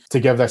inside lane to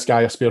give this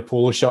guy a spare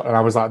polo shirt. And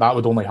I was like, that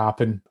would only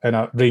happen in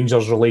a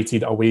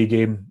Rangers-related away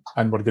game,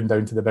 and we're going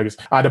down to the biggest.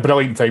 I had a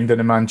brilliant time down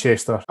in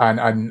Manchester,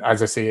 and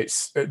as I say,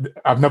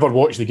 I've never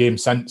watched the game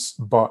since,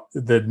 but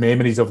the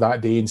memories of that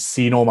day and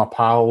seeing all my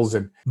pals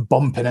and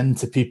bumping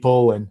into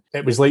people, and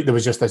it was like there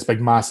was just this big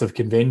massive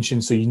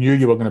convention, so you knew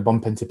you were going to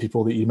bump into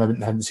people that you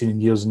hadn't seen in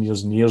years and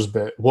years and years,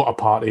 but what a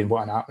party and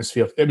what an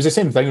atmosphere. It was the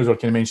same thing as I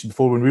kind of mentioned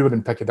before when we were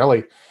in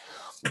Piccadilly.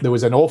 There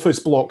was an office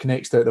block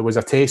next to it. There was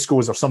a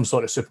Tesco's or some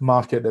sort of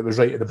supermarket that was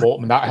right at the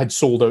bottom, and that had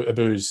sold out of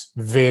booze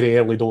very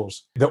early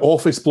doors. The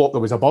office block that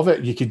was above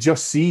it, you could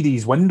just see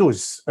these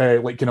windows,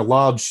 like kind of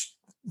large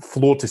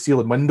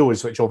floor-to-ceiling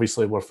windows, which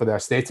obviously were for the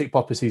aesthetic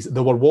purposes. They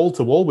were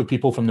wall-to-wall with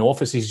people from the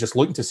offices just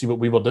looking to see what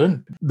we were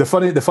doing. The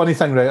funny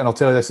thing, right, and I'll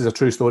tell you this is a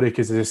true story,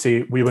 because as I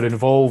say, we were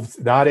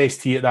involved, the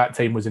RST at that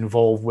time was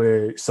involved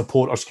with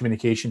supporters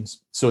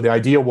communications. So the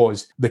idea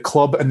was the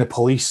club and the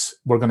police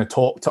were going to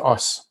talk to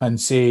us and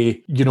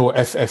say, you know,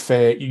 if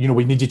you know,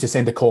 we need you to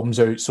send the comms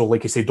out. So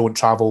like I say, don't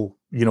travel.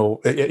 You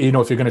know,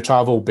 if you're going to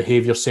travel,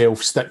 behave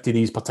yourself, stick to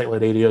these particular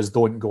areas,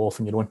 don't go off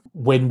on your own.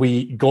 When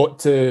we got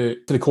to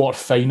the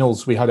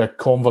quarterfinals, we had a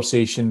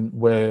conversation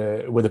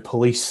with the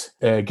police.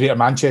 Greater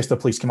Manchester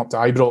police came up to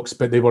Ibrox,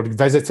 but they were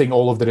visiting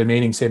all of the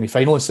remaining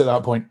semi-finalists at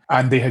that point,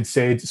 and they had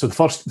said, so the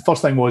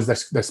first thing was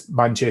this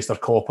Manchester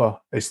copper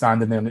is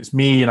standing there, and it's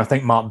me, and I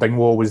think Mark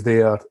Dingwall was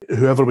there,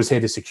 whoever was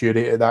head of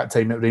security at that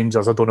time at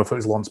Rangers, I don't know if it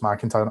was Lawrence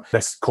McIntyre.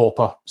 This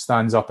copper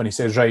stands up and he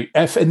says, right,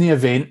 if in the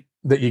event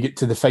that you get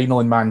to the final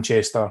in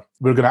Manchester,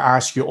 we're going to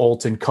ask you all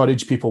to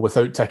encourage people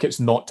without tickets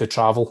not to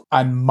travel.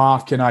 And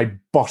Mark and I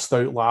burst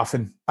out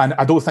laughing. And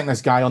I don't think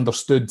this guy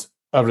understood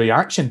our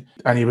reaction.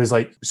 And he was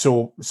like,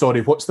 so,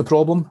 sorry, what's the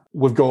problem?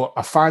 We've got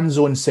a fan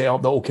zone set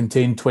up that will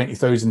contain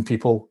 20,000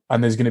 people,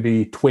 and there's going to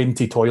be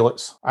 20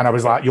 toilets. And I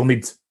was like, you'll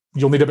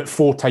need about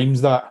 4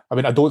 times that. I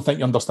mean, I don't think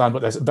you understand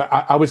what this, but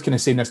I was kind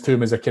of saying this to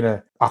him as a kind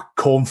of a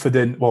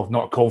confident, well,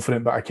 not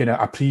confident, but a kind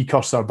of a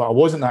precursor, but I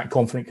wasn't that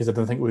confident because I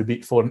didn't think we would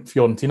beat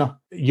Fiorentina.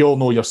 You all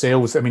know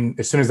yourselves. I mean,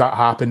 as soon as that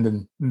happened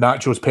and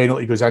Nacho's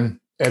penalty goes in,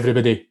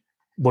 everybody,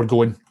 we're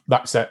going.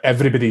 That's it.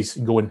 Everybody's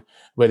going.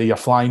 Whether you're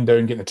flying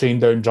down, getting the train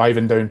down,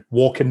 driving down,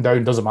 walking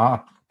down, doesn't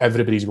matter.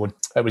 Everybody's going.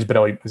 It was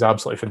brilliant. It was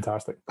absolutely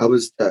fantastic. I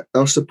was at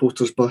our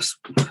supporters bus.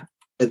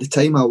 At the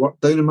time, I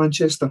worked down in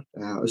Manchester.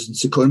 I was in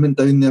secondment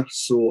down there,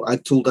 so I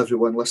told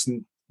everyone,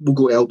 listen, we'll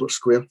go to Albert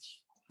Square.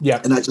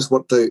 Yeah. And that just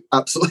worked out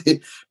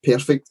absolutely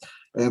perfect.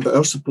 But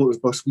our supporters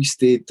bus, we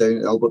stayed down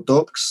at Albert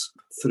Docks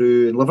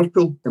through in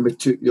Liverpool, and we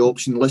took the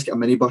option, let's get a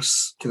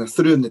minibus kind of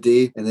through in the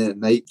day, and then at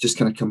night just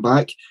kind of come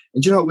back.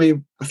 And do you know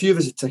what, a few of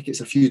us had tickets,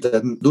 a few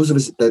didn't. Those of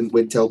us that didn't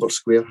went to Albert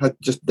Square, had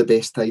just the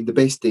best time, the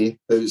best day.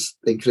 It was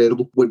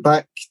incredible. Went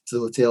back to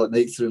the hotel at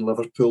night through in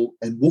Liverpool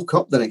and woke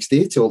up the next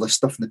day to all this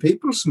stuff in the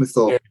papers, and we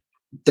thought,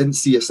 didn't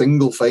see a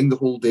single thing the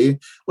whole day.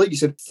 Like you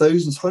said,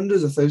 thousands,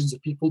 hundreds of thousands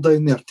of people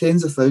down there,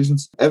 tens of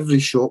thousands. Every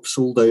shop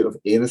sold out of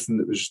anything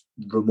that was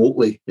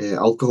remotely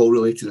alcohol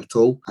related at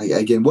all.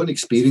 Again, what an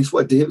experience,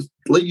 what a day. It was,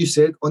 like you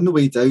said, on the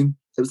way down,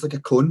 it was like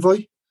a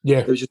convoy. Yeah.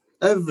 It was just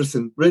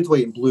everything, red,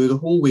 white and blue, the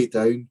whole way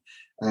down.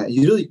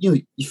 You really,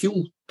 you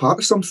feel part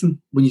of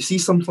something when you see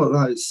something like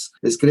that.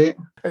 It's great.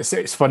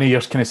 It's funny you're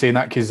kind of saying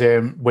that, because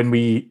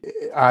when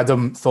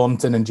Adam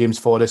Thornton and James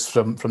Forrest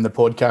from the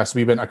podcast,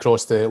 we went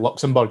across to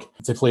Luxembourg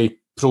to play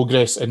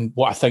Progress in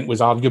what I think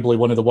was arguably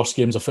one of the worst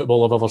games of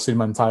football I've ever seen in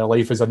my entire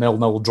life, is a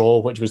 0-0 draw,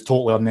 which was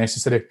totally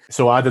unnecessary.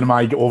 So Adam and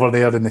I get over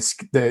there,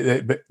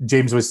 and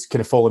James was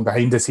kind of falling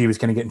behind us. He was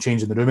kind of getting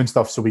changed in the room and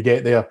stuff. So we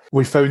get there.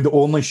 We found the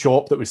only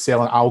shop that was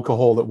selling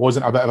alcohol that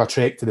wasn't a bit of a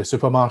trek to the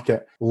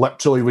supermarket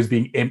literally was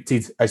being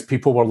emptied, as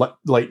people were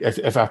like,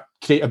 if a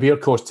crate of beer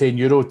cost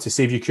 €10 to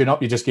save you queuing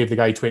up, you just gave the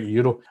guy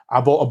 €20. I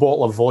bought a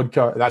bottle of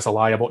vodka. That's a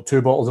lie. I bought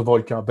 2 bottles of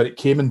vodka, but it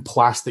came in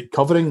plastic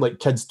covering, like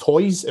kids'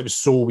 toys. It was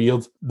so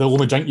weird. The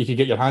only drink you could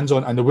get your hands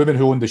on, and the woman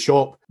who owned the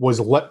shop was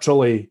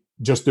literally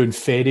just doing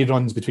ferry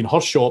runs between her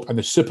shop and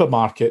the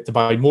supermarket to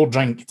buy more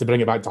drink to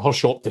bring it back to her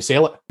shop to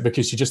sell it,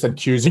 because she just had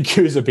queues and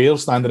queues of beer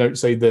standing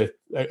outside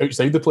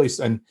the place.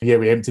 And yeah,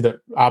 we emptied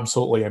it,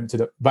 absolutely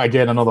emptied it. But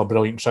again, another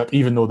brilliant trip,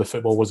 even though the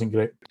football wasn't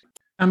great.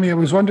 I mean, I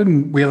was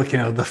wondering where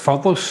kind of the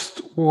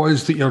furthest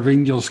was that your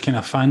Rangers kind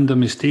of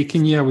fandom is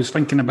taking you. I was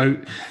thinking about,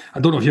 I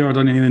don't know if you've ever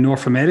done any of the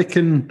North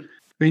American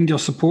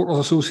Rangers Supporters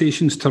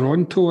Associations,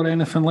 Toronto or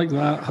anything like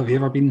that. Have you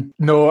ever been?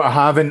 No, I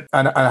haven't.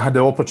 And I had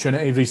the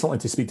opportunity recently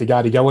to speak to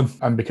Gary Gillan,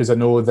 and because I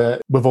know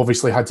that we've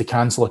obviously had to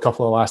cancel a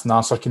couple of last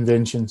NASA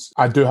conventions,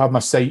 I do have my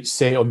sights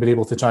set on being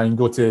able to try and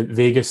go to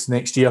Vegas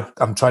next year.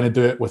 I'm trying to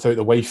do it without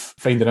the wife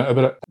finding out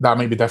about it. That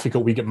might be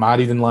difficult. We get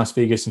married in Las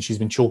Vegas and she's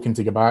been choking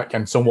to go back.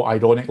 And somewhat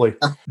ironically,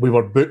 we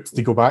were booked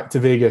to go back to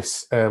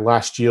Vegas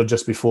last year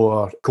just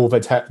before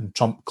COVID hit and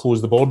Trump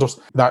closed the borders.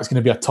 That's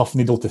going to be a tough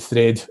needle to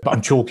thread, but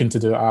I'm choking to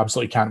do it. I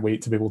absolutely can't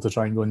wait to be able to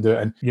try and go and do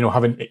it. And,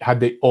 having had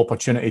the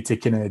opportunity to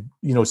kind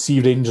of,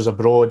 see Rangers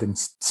abroad and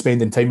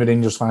spending time with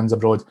Rangers fans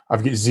abroad,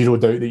 I've got zero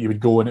doubt that you would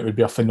go and it would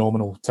be a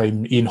phenomenal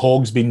time. Ian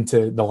Hogg's been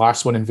to the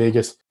last one in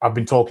Vegas. I've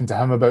been talking to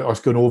him about us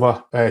going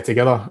over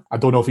together. I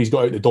don't know if he's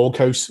got out the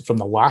doghouse from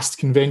the last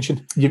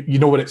convention. You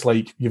know what it's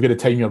like. You've got to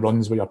time your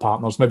runs with your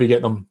partners, maybe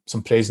get them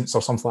some presents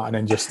or something like that,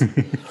 and then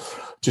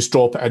just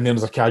drop it in there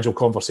as a casual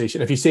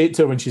conversation. If you say it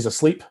to her when she's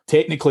asleep,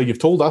 technically you've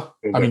told her.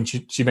 I mean,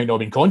 she might not have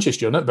been conscious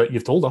during it, but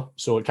you've told her.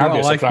 So it can't be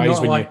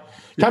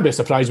a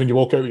surprise when you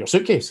walk out with your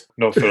suitcase.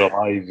 Not for a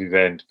live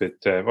event, but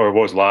or it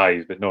was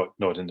live, but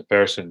not in the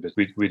person. But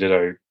we did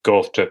a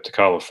golf trip to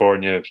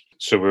California,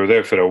 so we were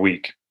there for a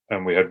week.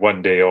 And we had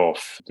one day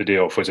off. The day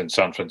off was in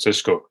San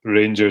Francisco.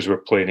 Rangers were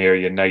playing Ayr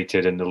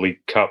United in the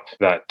League Cup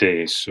that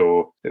day.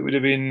 So it would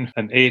have been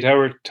an 9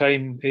 hour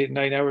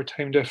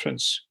time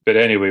difference. But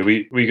anyway,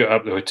 we got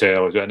up the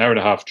hotel. It was an hour and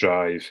a half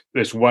drive.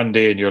 This one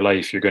day in your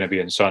life, you're going to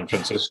be in San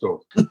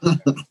Francisco.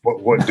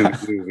 What do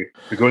we do?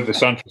 We go to the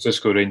San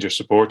Francisco Rangers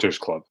Supporters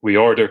Club. We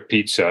order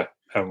pizza.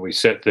 And we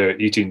sit there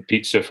eating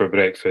pizza for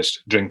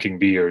breakfast, drinking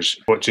beers,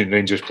 watching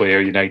Rangers play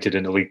Ayr United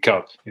in the League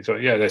Cup. You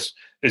thought,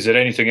 is there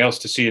anything else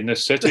to see in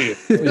this city?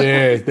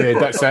 yeah,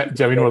 that's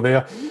it. I mean, we're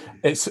there.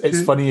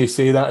 It's funny you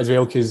say that as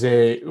well, because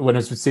when I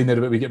was saying there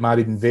about we get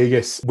married in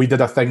Vegas, we did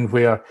a thing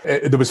where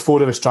there was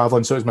 4 of us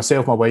travelling. So it was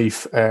myself, my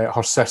wife,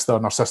 her sister,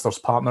 and her sister's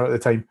partner at the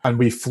time. And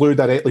we flew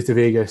directly to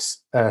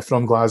Vegas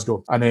from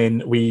Glasgow. And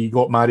then we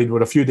got married. We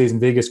were a few days in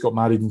Vegas, got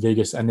married in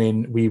Vegas. And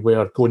then we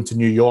were going to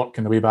New York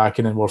on the way back,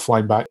 and then we're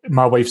flying back.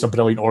 My wife's a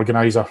brilliant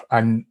organiser,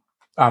 and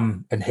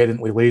I'm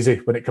inherently lazy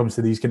when it comes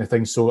to these kind of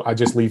things, so I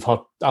just leave her.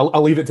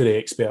 I'll leave it to the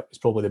expert. It's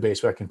probably the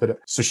best way I can put it.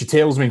 So she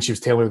tells me, and she was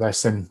telling me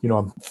this, and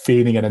I'm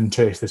feigning an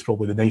interest. Is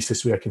probably the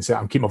nicest way I can say it.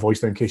 I'm keeping my voice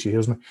down in case she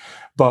hears me.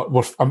 But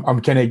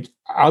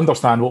I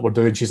understand what we're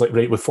doing. She's like,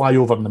 right, we fly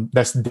over on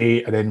this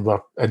day, and then we're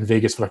in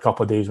Vegas for a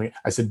couple of days.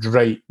 I said,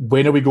 right,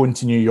 when are we going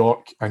to New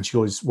York? And she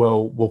goes,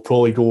 well, we'll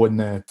probably go on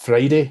the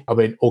Friday. I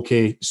went,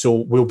 okay, so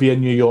we'll be in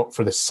New York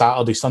for the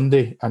Saturday,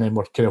 Sunday, and then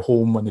we're kind of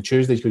home on the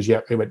Tuesday. She goes,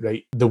 yeah. I went,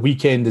 right, the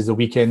weekend is the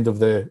weekend of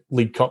the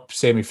League Cup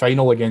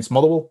semi-final against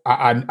Motherwell.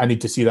 I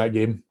need to see that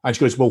game. And she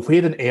goes, well,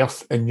 where on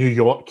earth in New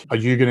York are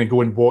you going to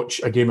go and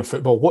watch a game of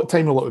football? What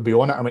time will it be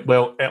on it? I went,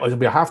 well, it'll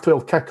be a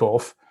 12:30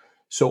 kickoff,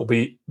 so it'll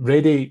be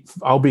ready.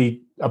 I'll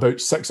be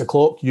about 6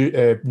 o'clock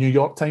New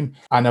York time,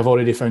 and I've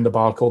already found a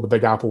bar called the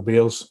Big Apple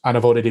Bears, and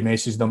I've already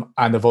messaged them,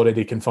 and I've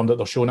already confirmed that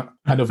they're showing it.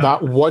 And of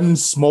that one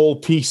small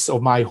piece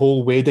of my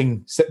whole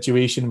wedding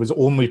situation was the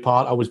only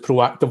part I was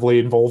proactively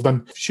involved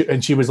in.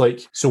 And she was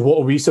like, so what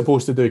are we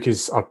supposed to do?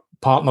 Because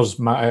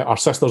our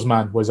sister's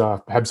man was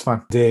a Hibs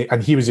fan,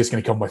 and he was just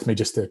going to come with me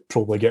just to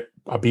probably get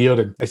a beer.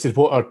 And I said,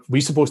 what are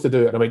we supposed to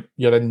do? And I went,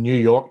 you're in New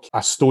York,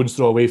 a stone's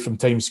throw away from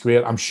Times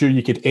Square. I'm sure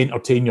you could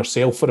entertain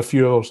yourself for a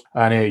few hours.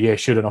 And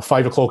sure enough,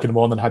 5 o'clock in the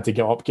morning, had to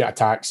get up, get a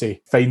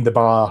taxi, find the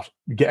bar,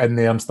 get in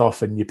there and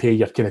stuff, and you pay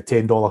your kind of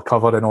 $10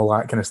 cover and all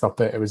that kind of stuff.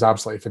 But it was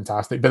absolutely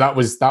fantastic. But that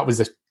was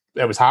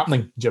it was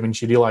happening. I mean,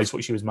 she realised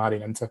what she was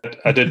marrying into.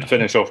 I did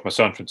finish off my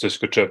San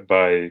Francisco trip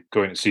by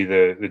going to see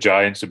the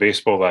Giants, the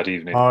baseball that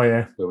evening. Oh,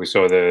 yeah. So we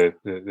saw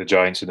the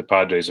Giants and the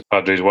Padres. The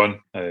Padres won.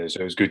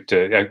 So it was good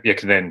you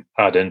can then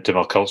add into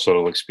my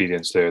cultural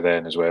experience there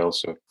then as well.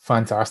 So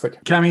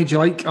fantastic. Cammy, do you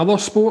like other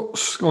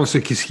sports? Obviously,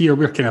 because here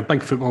we're kind of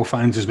big football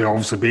fans as well,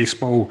 obviously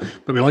baseball,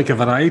 but we like a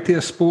variety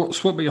of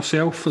sports. What about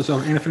yourself? Is there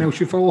anything else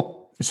you follow?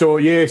 So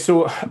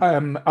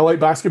I like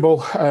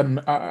basketball.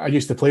 I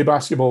used to play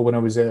basketball when I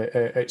was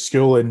at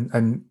school,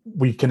 and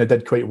we kind of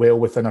did quite well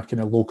within our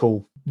kind of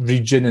local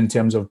region in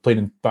terms of playing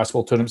in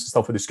basketball tournaments and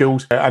stuff with the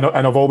schools. And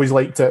I've always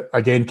liked it.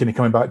 Again, kind of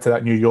coming back to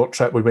that New York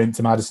trip, we went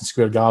to Madison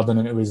Square Garden,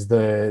 and it was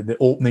the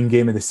opening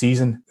game of the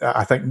season.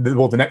 I think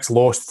the Knicks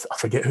lost. I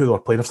forget who they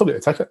were playing. I've still got the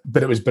ticket,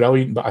 but it was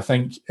brilliant. But I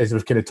think, as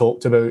we've kind of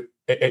talked about,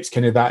 it's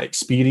kind of that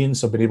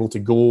experience of being able to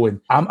go.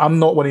 And I'm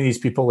not one of these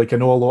people, like I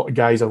know a lot of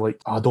guys are like,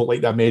 I don't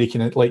like the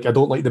American, like I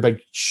don't like the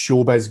big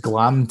showbiz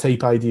glam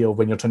type idea of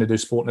when you're trying to do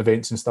sporting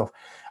events and stuff.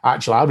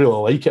 Actually, I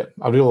really like it.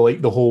 I really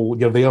like the whole,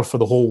 you're there for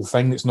the whole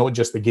thing. It's not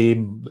just the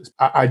game.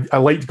 I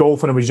liked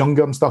golf when I was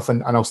younger and stuff,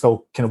 and I'll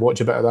still kind of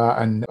watch a bit of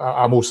that. And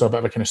I'm also a bit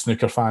of a kind of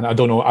snooker fan. I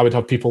don't know, I would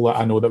have people that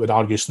I know that would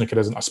argue snooker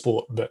isn't a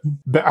sport,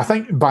 but I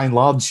think by and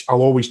large,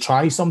 I'll always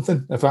try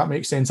something, if that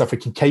makes sense. If I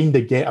can kind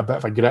of get a bit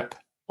of a grip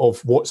of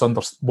what's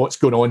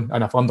going on,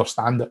 and if I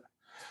understand it,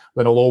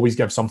 then I'll always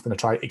give something a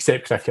try,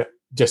 except cricket.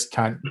 Just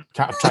can't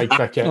try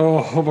cricket.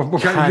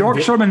 We've got a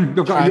Yorkshireman.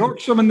 We've got a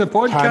Yorkshireman in the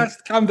podcast.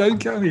 Calm down,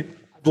 Cammy.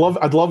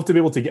 I'd love to be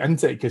able to get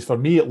into it, because for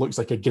me it looks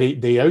like a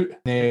great day out.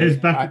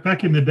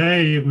 Back in the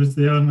day, it was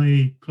the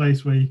only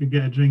place where you could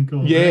get a drink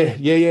all day.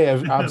 Yeah,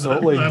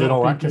 absolutely. Doing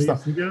all that kind of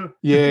stuff.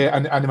 Yeah,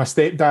 and my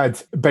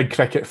stepdad, big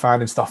cricket fan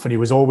and stuff, and he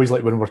was always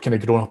like, when we're kind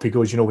of growing up, he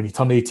goes, when you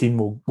turn 18,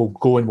 we'll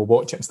go and we'll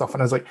watch it and stuff.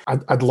 And I was like,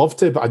 I'd love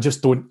to, but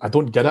I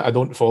don't get it. I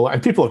don't follow it.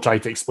 And people have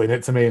tried to explain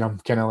it to me, and I'm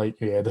kind of like,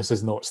 this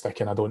is not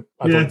sticking. A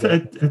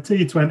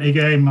T20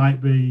 game might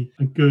be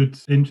a good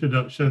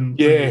introduction.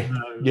 Yeah.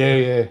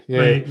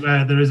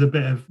 Where there is a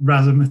bit of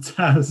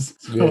razzmatazz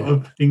sort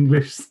of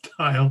English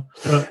style.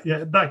 But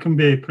yeah, that can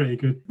be pretty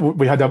good.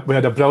 We had a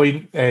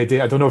brilliant day.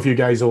 I don't know if you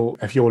guys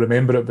if you'll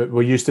remember it, but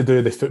we used to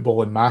do the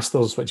Football and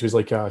Masters, which was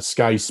like a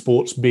Sky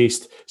Sports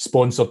based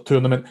sponsored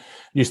tournament.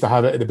 Used to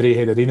have it at the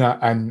Braehead Arena,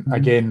 and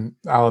again,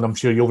 Alan, I'm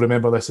sure you'll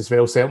remember this as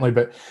well, certainly,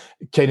 but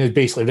kind of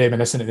basically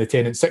reminiscent of the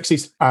 10 and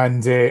 6s.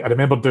 And I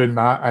remember doing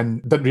that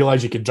and didn't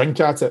realise you could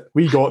drink at it.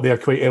 We got there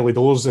quite early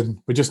doors and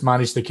we just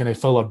managed to kind of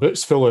fill our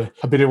boots full of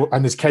beer,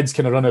 and as kids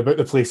kind of run about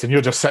the place and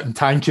you're just sitting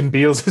tanking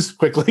beers as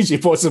quickly as you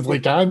possibly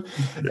can.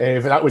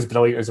 But that was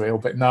brilliant as well.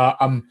 But nah,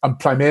 I'm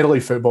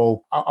primarily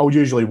football. I'll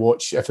usually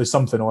watch, if there's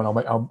something on,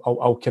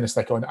 I'll kind of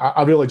stick on.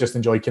 I really just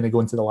enjoy kind of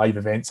going to the live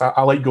events.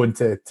 I like going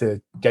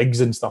to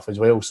gigs and stuff as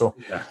well. So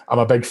I'm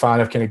a big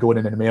fan of kind of going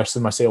and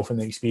immersing myself in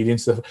the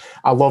experience.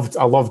 I loved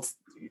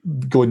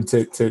going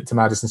to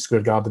Madison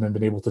Square Garden and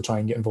being able to try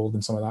and get involved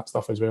in some of that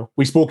stuff as well.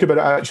 We spoke about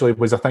it actually,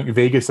 I think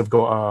Vegas have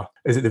got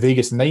is it the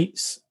Vegas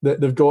Knights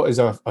that they've got as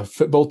a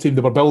football team?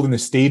 They were building the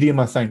stadium,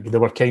 I think. They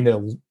were kind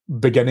of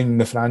beginning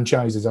the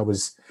franchise as I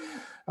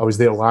was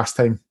there last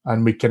time,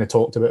 and we kind of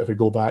talked about if we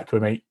go back, we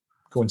might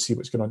go and see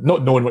what's going on.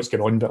 Not knowing what's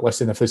going on, but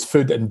listen, if there's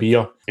food and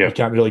beer, you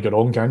can't really go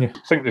wrong, can you?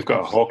 I think they've got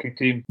a hockey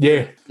team.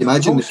 Yeah.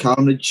 Imagine the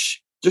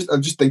carnage.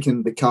 I'm just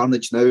thinking the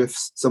carnage now if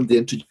somebody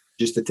introduced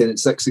the 10 and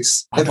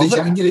 6s every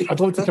January. I'd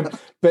love to come.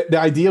 But the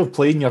idea of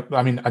playing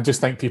I just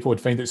think people would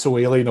find it so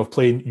alien of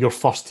playing your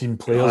first team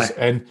players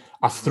in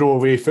a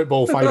throwaway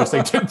football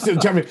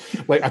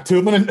 5-a-side. Like a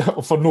tournament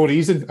for no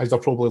reason, as they're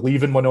probably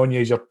leaving one on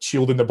you as you're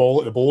shielding the ball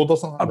at the board or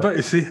something. I bet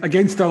you see,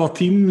 against other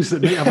teams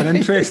that might have an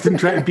interest in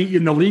trying to beat you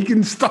in the league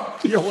and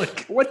stuff. You're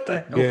like, what the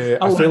hell? Yeah,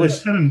 I feel like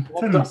 10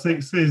 and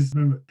 6s.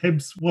 Remember,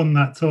 Hibs won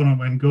that tournament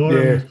when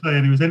Goran was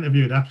playing. He was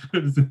interviewed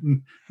afterwards,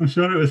 and I'm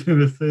sure it was him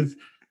that says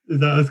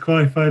that was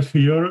qualified for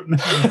Europe now.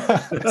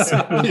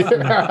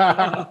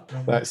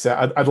 That's it.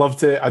 I'd love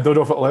to. I don't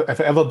know if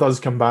it ever does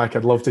come back.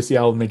 I'd love to see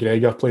Alan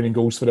McGregor playing in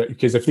goals for it,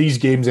 because if these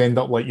games end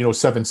up like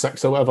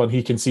 7-6 or whatever, and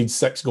he concedes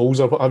 6 goals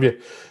or what have you,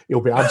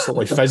 he'll be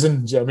absolutely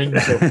fizzing. Do you know what I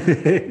mean? So,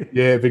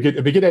 yeah,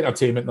 it'd be good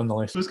entertainment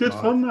nonetheless. It was good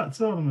fun, that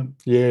tournament.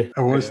 Yeah,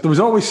 it was. There was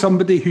always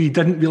somebody who you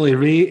didn't really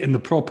rate in the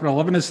proper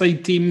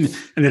 11-a-side team,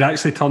 and they'd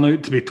actually turn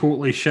out to be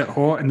totally shit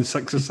hot in the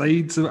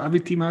 6-a-side. So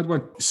every team had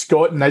one.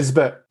 Scott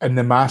Nisbet in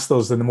the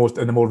Masters, in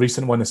the more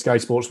recent one, the Sky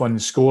Sports one,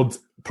 scored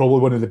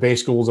probably one of the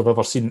best goals I've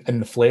ever seen in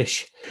the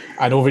flesh.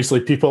 And obviously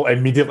people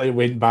immediately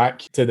went back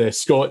to the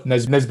Scott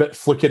Nisbet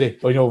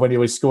flukery, when he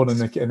was scoring in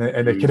the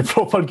kind of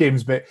proper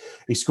games. But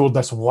he scored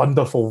this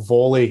wonderful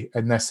volley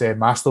in this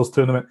Masters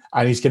tournament,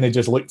 and he's kind of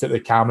just looked at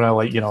the camera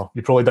like, you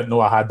probably didn't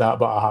know I had that,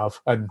 but I have.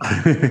 And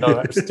it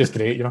was just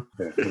great, Yeah,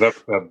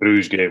 that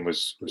Bruges game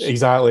was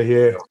exactly,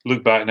 yeah.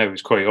 Look back now, it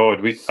was quite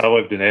odd. I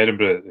lived in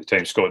Edinburgh at the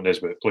time Scott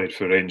Nisbet played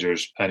for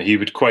Rangers, and he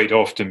would quite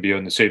often be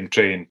on the same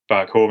train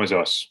back home as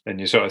us. And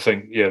you sort of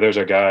think, yeah, there's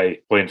a guy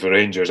playing for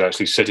Rangers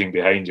actually sitting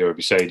behind you or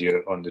beside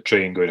you on the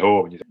train going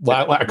home. And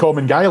like a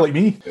common guy like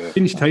me. Yeah.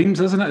 Changed times,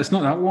 isn't it? It's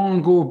not that long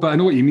ago, but I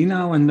know what you mean,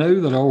 Alan. Now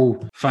they're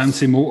all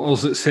fancy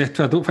motors,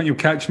 etc. I don't think you'll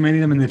catch many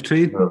of them in the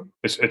train. No.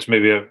 It's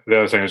maybe the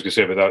other thing I was going to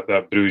say about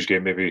that Bruges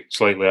game, maybe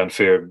slightly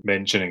unfair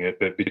mentioning it,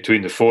 but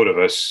between the 4 of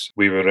us,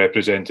 we were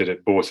represented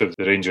at both of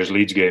the Rangers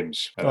Leeds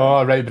games.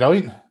 Oh, right,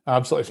 brilliant.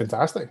 Absolutely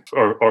fantastic.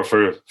 Or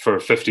for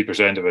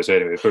 50% of us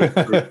anyway.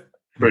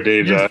 For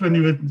Dave's yes,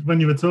 when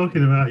you were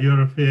talking about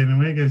European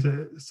aways,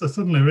 I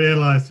suddenly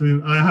realised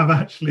I have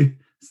actually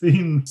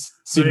seen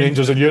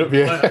Rangers in Europe,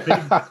 a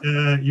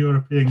big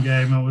European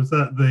game. I was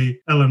at the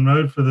Ellen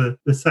Road for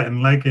the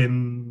second leg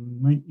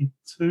in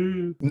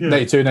 92?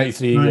 92,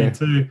 93,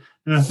 92. Yeah.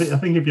 And I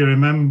think if you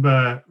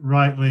remember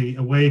rightly,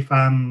 away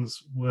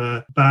fans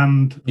were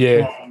banned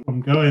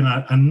from going.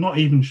 I'm not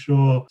even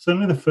sure.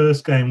 Certainly the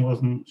first game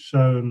wasn't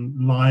shown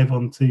live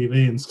on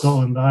TV in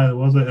Scotland either,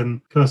 was it?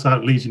 And of course,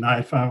 out Leeds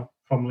United fan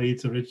from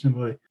Leeds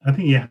originally. I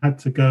think you had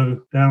to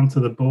go down to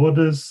the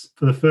borders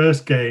for the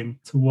first game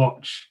to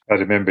watch. I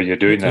remember you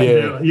doing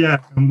that. Yeah.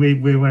 And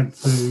we went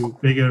to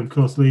Bigger. Of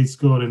course, Leeds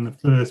scored in the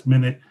first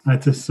minute. I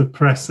had to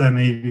suppress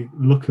any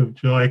look of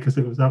joy because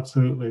it was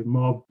absolutely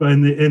mob. But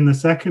in the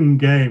second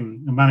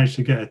game, I managed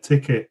to get a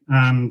ticket.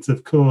 And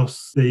of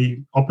course,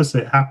 the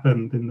opposite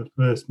happened in the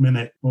first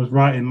minute. I was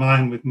right in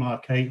line with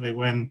Mark Haitley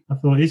when I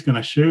thought he's going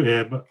to shoot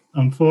here. But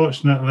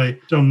unfortunately,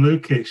 John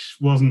Lukic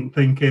wasn't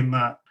thinking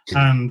that.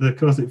 And of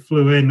course it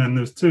flew in, and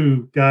there was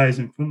 2 guys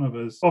in front of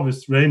us.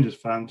 Obviously Rangers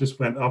fan just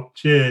went up,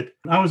 cheered.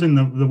 I was in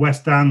the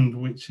West End,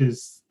 which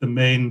is the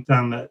main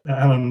stand at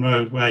Ellen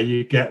Road, where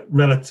you get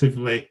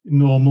relatively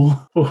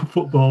normal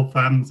football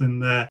fans in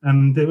there.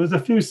 And it was a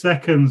few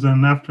seconds,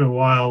 and after a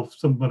while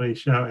somebody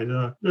shouted,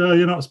 oh,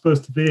 you're not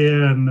supposed to be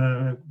here. And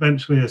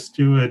eventually a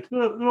steward,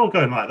 they're all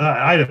going like that.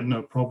 I had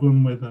no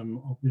problem with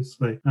them,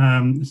 obviously.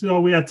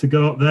 So we had to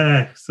go up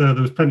there. So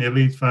there was plenty of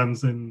Leeds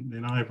fans in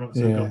Ibrox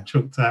that got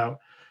chucked out.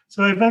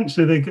 So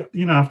eventually they got,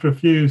 after a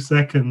few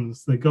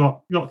seconds, they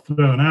got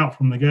thrown out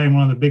from the game,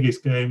 one of the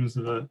biggest games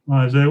of their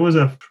lives. It was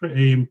a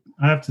pretty,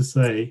 I have to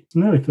say, it's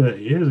nearly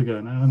 30 years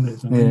ago now,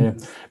 isn't it?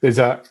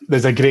 Yeah.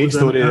 There's a great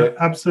story.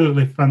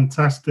 Absolutely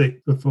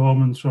fantastic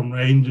performance from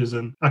Rangers,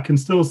 and I can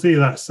still see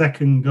that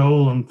second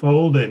goal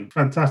unfolding.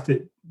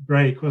 Fantastic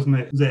break, wasn't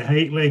it? Was it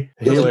Haley?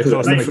 Haley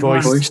across the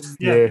McCoist.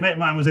 Yeah, mate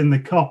mine was in the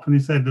Cop, and he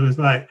said there was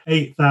like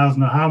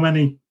 8,000 or how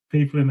many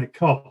people in the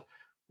Cop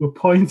were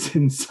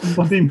pointing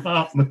somebody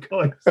Mark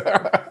McCoy.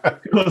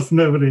 Of course,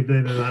 nobody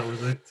did, and that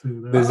was it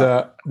too.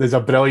 There's a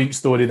brilliant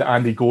story that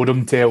Andy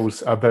Gorham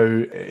tells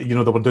about, they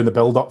were doing the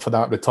build-up for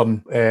that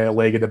return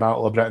leg of the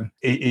Battle of Britain.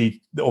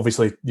 He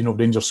obviously,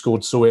 Rangers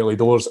scored so early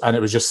doors, and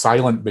it was just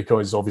silent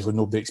because obviously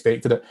nobody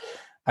expected it.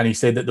 And he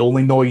said that the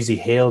only noise he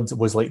heard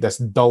was like this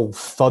dull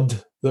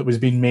thud that was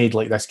being made,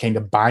 like this kind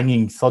of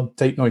banging thud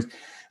type noise.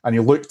 And he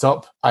looked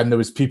up and there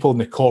was people in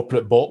the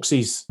corporate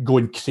boxes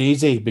going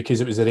crazy because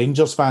it was the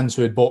Rangers fans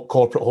who had bought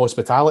corporate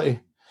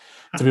hospitality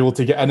to be able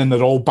to get in, and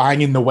they're all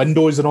banging the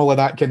windows and all of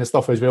that kind of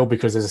stuff as well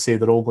because, as I say,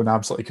 they're all going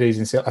absolutely crazy.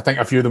 And so I think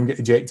a few of them get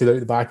ejected out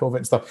the back of it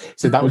and stuff. He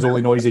said that was the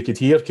only noise he could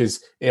hear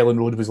because Ellen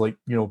Road was like,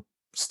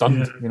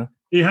 stunned,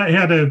 He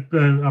had a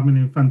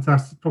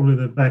fantastic, probably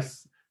the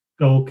best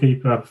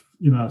goalkeeper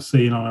I've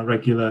seen on a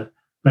regular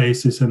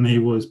basis, and he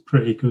was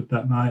pretty good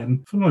that night.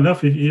 And funnily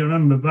enough, if you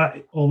remember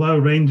back, although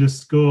Rangers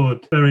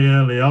scored very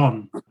early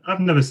on, I've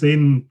never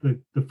seen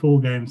the full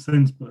game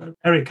since, but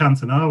Eric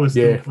Cantona was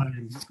still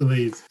playing for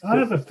Leeds. I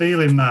have a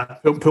feeling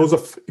that pulls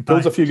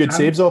a few good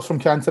saves off from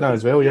Cantona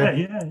as well.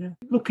 Yeah.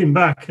 Looking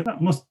back,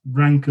 that must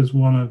rank as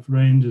one of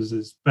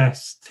Rangers'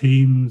 best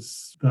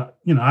teams. That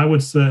I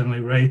would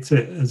certainly rate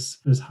it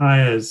as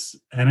high as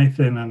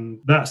anything. And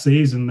that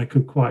season, they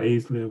could quite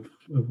easily have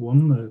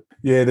won the.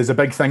 Yeah, there's a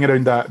big thing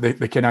around that, the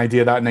kind of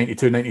idea, that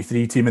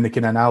 92-93 team, and the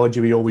kind of analogy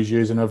we always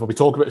use whenever we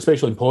talk about,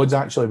 especially in pods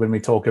actually, when we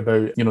talk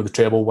about, the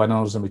treble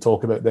winners and we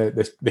talk about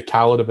the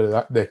calibre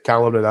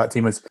of that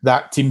team, is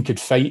that team could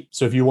fight.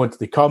 So if you wanted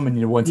to come and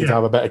you wanted to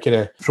have a bit of kind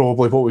of,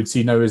 probably what we'd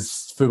see now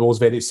is football's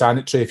very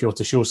sanitary, if you were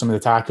to show some of the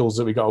tackles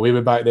that we got away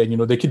with back then,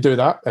 they could do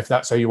that if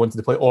that's how you wanted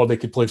to play, or they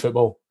could play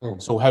football.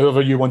 So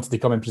however you wanted to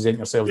come and present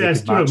yourself, they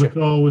could match it.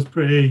 McCall was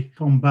pretty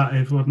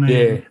combative, wasn't he?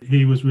 Yeah.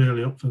 He was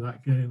really up for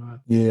that game.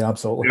 Yeah,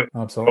 absolutely.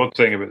 The odd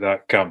thing about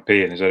that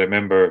campaign is I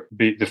remember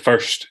the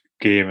first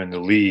game in the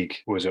league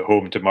was at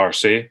home to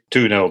Marseille,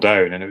 2-0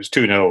 down, and it was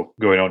 2-0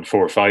 going on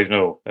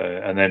 4-5-0.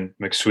 And then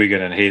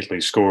McSwiggan and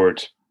Haley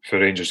scored for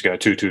Rangers to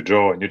get a 2-2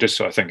 draw. And you're just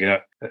sort of thinking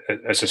that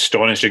it's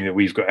astonishing that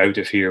we've got out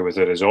of here with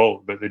a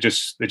result. But they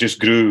just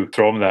grew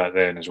from that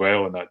then as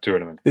well in that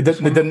tournament.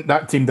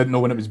 That team didn't know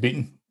when it was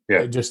beaten.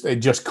 Yeah. It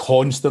just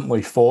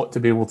constantly fought to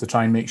be able to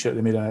try and make sure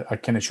they made a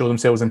kind of show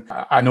themselves. And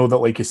I know that,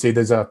 like you say,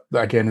 there's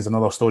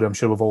another story, I'm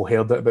sure we've all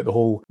heard it, about the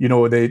whole,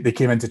 they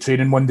came into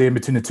training one day in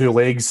between the two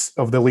legs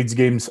of the Leeds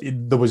games.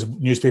 There was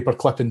newspaper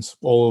clippings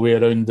all the way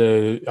around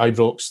the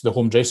Ibrox, the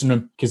home dressing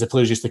room, because the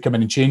players used to come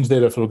in and change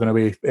there if they were going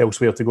away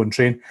elsewhere to go and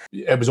train.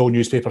 It was all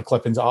newspaper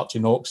clippings that Archie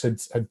Knox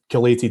had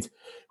collated,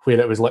 where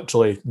it was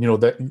literally,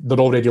 that they're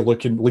already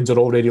looking, Leeds are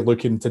already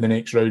looking to the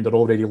next round, they're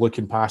already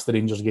looking past the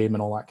Rangers game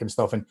and all that kind of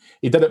stuff. And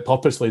he did it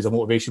purposely as a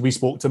motivation. We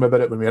spoke to him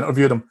about it when we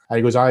interviewed him, and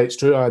he goes, it's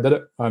true, I did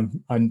it.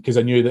 And because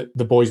I knew that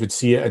the boys would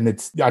see it and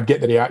I'd get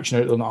the reaction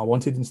out of them that I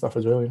wanted and stuff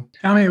as well.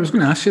 I was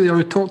going to ask you there,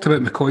 we talked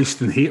about McCoist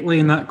and Haley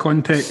in that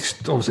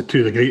context, obviously two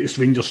of the greatest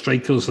Rangers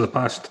strikers of the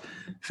past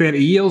 30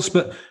 years,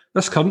 but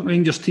this current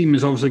Rangers team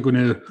is obviously going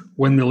to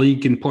win the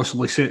league and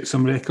possibly set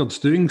some records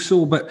doing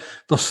so, but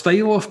their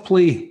style of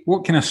play,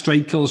 what kind of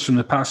strikers from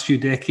the past few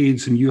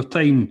decades in your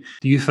time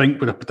do you think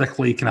would have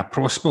particularly kind of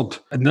prospered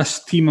in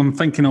this team? I'm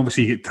thinking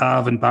obviously you get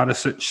Tav and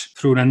Barisic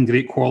thrown in,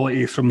 great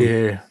quality from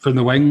the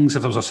wings.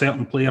 If there was a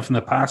certain player from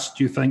the past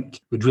you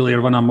think would really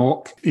run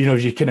amok?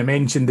 As you kind of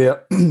mentioned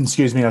there,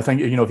 excuse me, I think,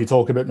 if you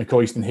talk about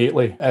McCoist and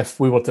Haley, if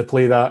we were to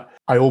play that,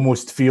 I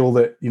almost feel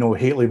that,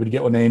 Haley would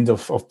get on the end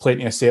of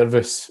plenty of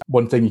service.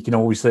 One thing you can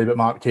always say about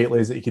Mark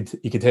Haley is that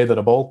he could header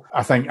a ball.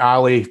 I think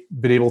Ali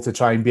being able to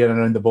try and be in and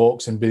around the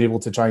box and being able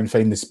to try and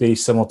find the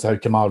space, similar to how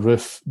Kamar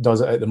Roof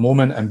does it at the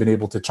moment, and being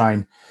able to try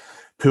and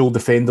pull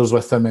defenders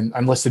with him.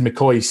 And listen,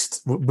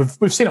 McCoist,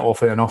 we've seen it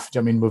often enough.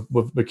 I mean,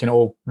 we can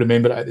all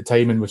remember it at the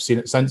time, and we've seen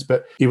it since.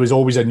 But he was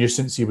always a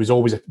nuisance. He was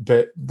always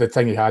the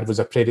thing he had was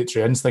a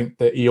predatory instinct,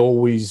 that he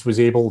always was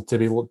able to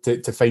be able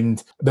to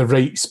find the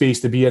right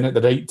space to be in at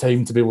the right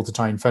time to be able to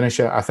try and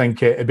finish it. I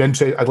think it'd be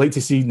interesting. I'd like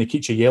to see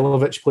Nikica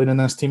Jelavic playing in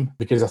this team,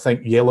 because I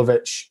think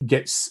Jelavic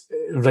gets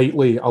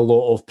rightly a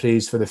lot of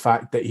praise for the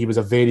fact that he was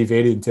a very,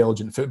 very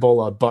intelligent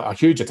footballer, but a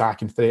huge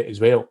attacking threat as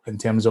well, in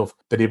terms of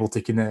being able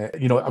to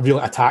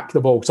really attack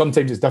the ball.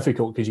 Sometimes it's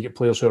difficult because you get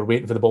players who are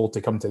waiting for the ball to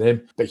come to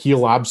them, but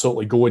he'll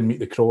absolutely go and meet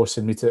the cross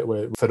and meet it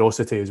with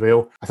ferocity as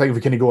well. I think if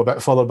we kind of go a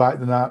bit further back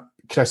than that,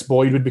 Chris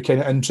Boyd would be kind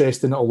of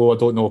interesting, although I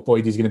don't know if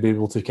Boyd is going to be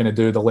able to kind of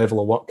do the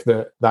level of work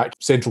that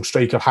central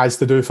striker has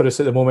to do for us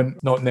at the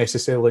moment. Not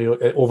necessarily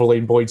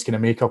overlaying Boyd's kind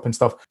of makeup and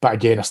stuff. But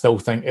again, I still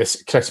think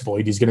it's Chris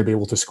Boyd. He's going to be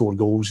able to score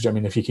goals. I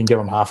mean, if you can give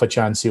him half a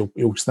chance,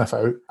 he'll sniff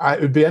it out.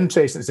 It would be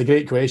interesting. It's a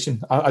great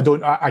question. I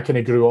kind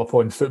of grew up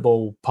on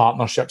football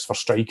partnerships for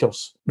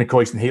strikers.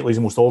 McCoist and Hateley's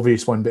the most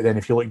obvious one, but then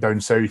if you look down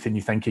south and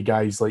you think of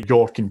guys like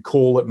York and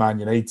Cole at Man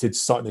United,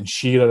 Sutton and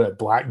Shearer at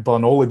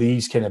Blackburn, all of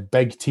these kind of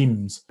big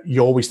teams,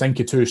 you always think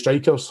of two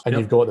strikers, and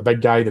you've got the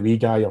big guy, the wee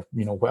guy, or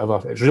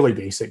whatever. It's really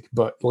basic,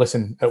 but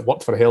listen, it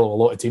worked for a hell of a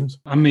lot of teams.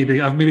 I've maybe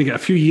got a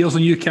few years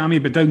on you,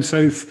 Cammy, but down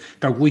south,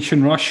 Dalglish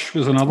and Rush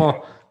was another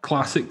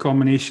classic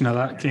combination of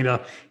that kind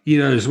of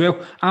era as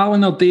well.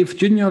 Alan or Dave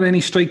Jr.,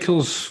 any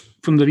strikers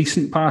from the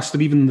recent past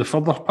or even the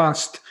further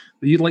past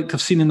that you'd like to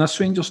have seen in this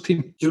Rangers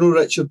team?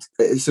 Richard,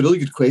 it's a really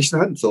good question.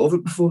 I hadn't thought of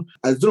it before.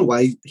 I don't know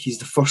why he's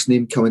the first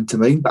name coming to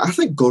mind, but I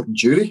think Gordon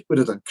Durie would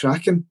have done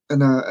cracking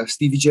in a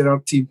Stevie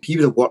Gerrard team. He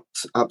would have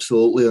worked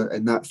absolutely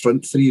in that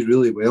front three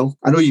really well.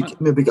 I know you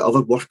maybe get other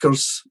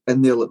workers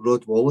in there like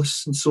Rod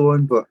Wallace and so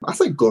on, but I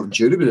think Gordon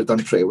Durie would have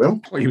done pretty well.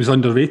 He was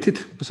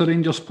underrated as a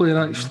Rangers player,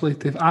 actually.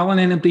 Alan,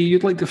 anybody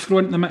you'd like to throw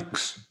into the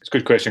mix? It's a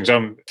good question,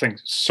 because I think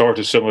sort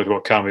of similar to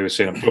what Cammy was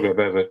saying. I'm probably a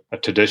bit of a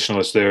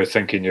traditionalist there,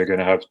 thinking you're going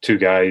to have two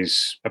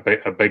guys,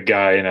 a big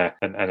guy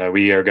and a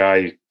weer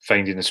guy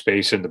finding the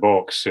space in the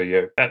box. So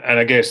and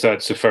I guess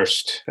that's the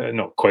first,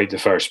 not quite the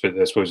first, but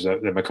this was the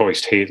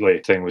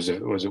McCoist-Hateley thing was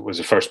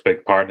the first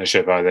big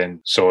partnership I then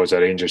saw as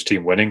a Rangers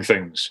team winning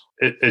things.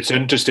 It's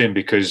interesting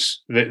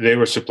because they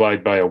were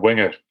supplied by a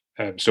winger.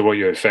 So what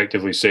you're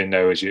effectively saying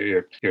now is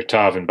your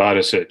Tav and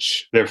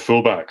Barisic, they're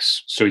fullbacks.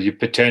 So you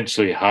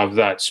potentially have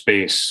that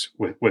space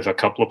with a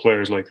couple of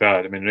players like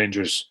that. I mean,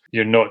 Rangers,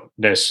 you're not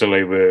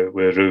necessarily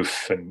with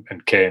Roof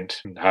and Kent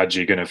and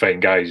Hadji going to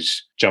find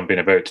guys jumping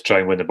about to try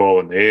and win the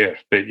ball in the air.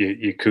 But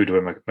you could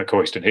with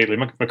McCoist and Hateley.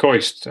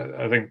 McCoist,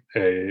 I think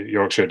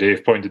Yorkshire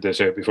Dave pointed this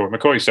out before,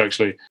 McCoist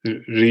actually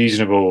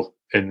reasonable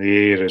in the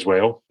air as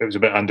well. It was a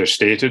bit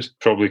understated,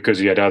 probably because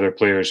he had other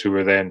players who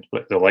were then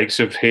the likes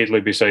of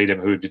Hateley beside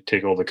him who would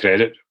take all the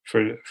credit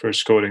for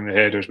scoring the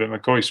headers. But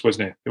McCoist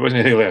wasn't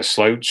really a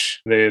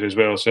slouch there as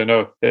well. So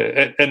no,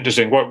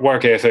 interesting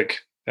work ethic.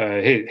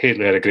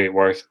 Hateley had a great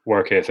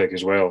work ethic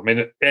as well. I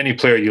mean, any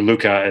player you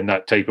look at in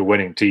that type of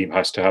winning team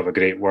has to have a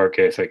great work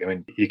ethic. I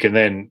mean, you can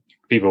then,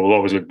 people will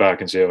always look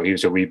back and say, oh, he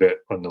was a wee bit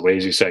on the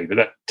lazy side, but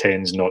that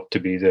tends not to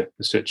be the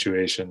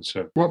situation.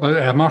 So, what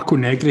about Marco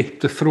Negri,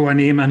 to throw a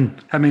name in?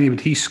 How many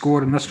would he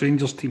score in this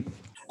Rangers team?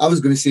 I was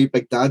going to say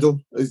Big Dado.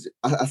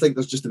 I think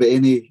there's just about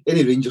any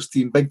Rangers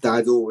team. Big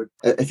Dado,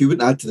 if he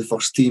wouldn't add to the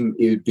first team,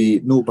 he would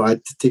be no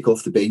bad to take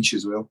off the bench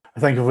as well.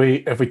 I think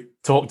if we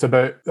talked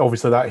about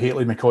obviously that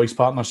Hateley-McCoist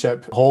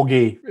partnership,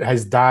 Hoggy,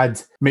 his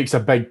dad, makes a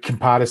big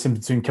comparison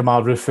between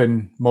Kemar Roof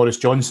and Maurice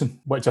Johnson,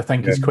 which I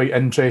think is quite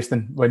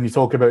interesting when you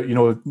talk about,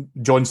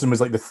 Johnson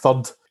was like the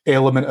third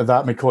element of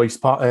that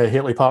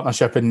McCoist-Hateley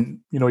partnership, and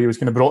he was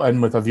kind of brought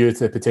in with a view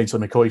to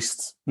potentially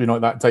McCoist,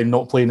 at that time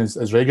not playing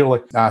as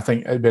regularly. I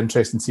think it'd be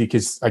interesting to see,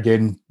 because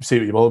again, say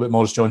what you will about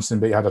Maurice Johnson,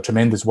 but he had a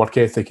tremendous work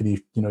ethic, and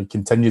he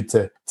continued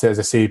to as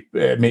I say,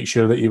 make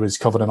sure that he was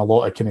covering a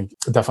lot of kind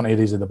of different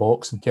areas of the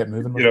box and kept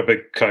moving. You're a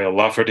big Kyle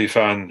Lafferty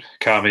fan,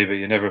 Cammy, but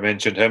you never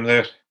mentioned him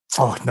there.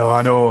 Oh, no,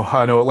 I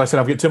know. Listen,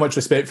 I've got too much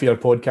respect for your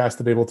podcast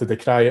to be able to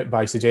decry it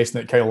by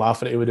suggesting that Kyle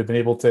Lafferty would have been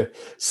able to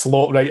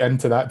slot right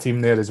into that team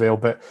there as well.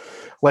 But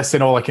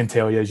listen, all I can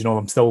tell you is,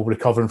 I'm still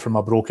recovering from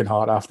a broken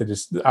heart after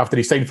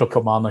he signed for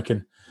Kilmarnock,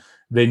 and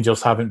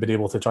Rangers haven't been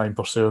able to try and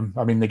pursue him.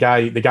 I mean, the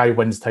guy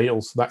wins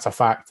titles, that's a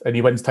fact. And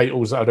he wins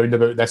titles around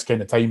about this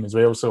kind of time as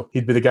well. So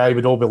he'd be the guy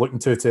we'd all be looking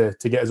to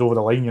get us over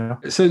the line,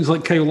 It sounds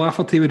like Kyle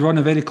Lafferty would run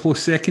a very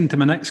close second to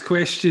my next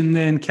question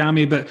then,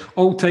 Cammy, but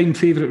all-time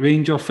favourite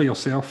Ranger for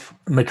yourself?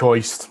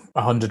 McCoist,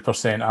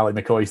 100% Ali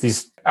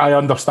McCoist. I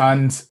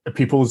understand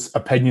people's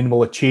opinion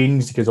will have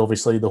changed because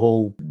obviously the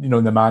whole,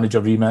 the manager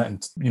remit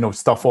and,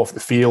 stuff off the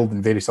field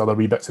and various other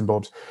wee bits and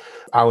bobs.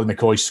 Ali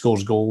McCoist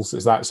scores goals.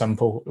 It's that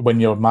simple. When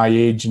you're my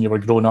age and you were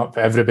growing up,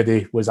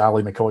 everybody was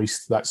Ali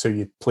McCoist. That's who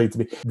you played to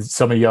be.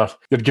 Some of your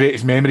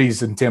greatest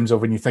memories in terms of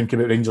when you think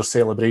about Rangers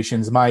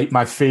celebrations.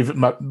 My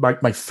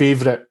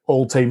favourite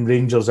all-time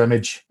Rangers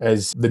image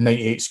is the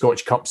 98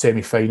 Scottish Cup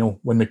semi-final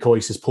when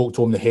McCoist has poked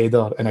home the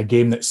header in a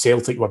game that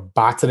Celtic were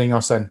battering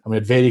us in. And we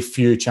had very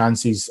few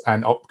chances,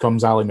 and up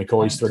comes Ali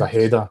McCoist with a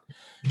header.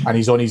 And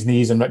he's on his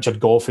knees and Richard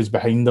Gough is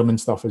behind him and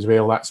stuff as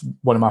well. That's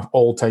one of my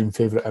all-time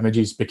favourite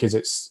images because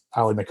it's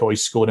Ali McCoist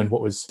scoring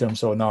what was...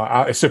 So no,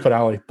 it's Super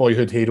Ali,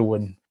 boyhood hero.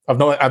 And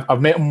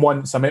I've met him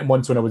once. I met him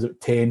once when I was at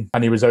 10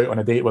 and he was out on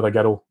a date with a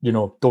girl.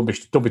 Don't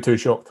be too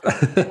shocked.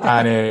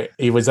 And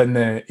he was in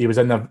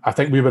the... I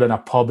think we were in a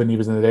pub and he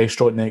was in the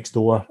restaurant next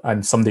door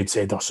and somebody had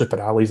said,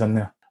 Super Ali's in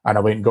there. and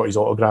I went and got his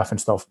autograph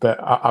and stuff. But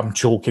I'm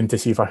choking to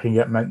see if I can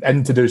get him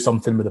in to do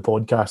something with the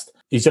podcast.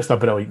 He's just a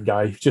brilliant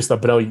guy, just a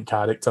brilliant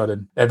character,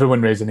 and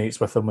everyone resonates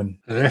with him. And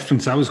the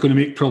reference I was going to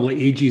make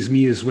probably ages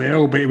me as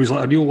well, but he was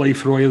like a real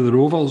life Roy of the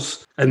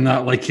Rovers, in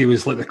that like he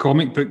was like the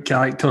comic book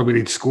character where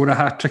he'd score a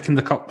hat-trick in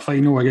the cup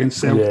final against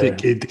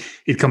Celtic. Yeah.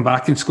 He'd come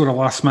back and score a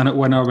last-minute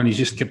winner when he's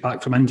just get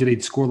back from injury.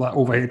 He'd score that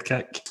overhead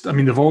kick. I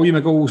mean, the volume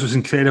of goals was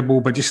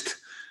incredible, but just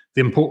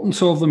the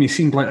importance of them, he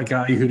seemed like a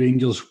guy who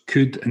Rangers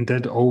could and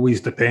did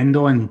always depend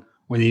on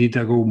when they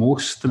needed a goal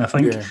most. And I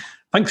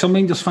think some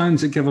Rangers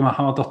fans would give him a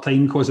harder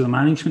time because of the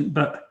management,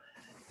 but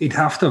he'd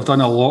have to have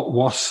done a lot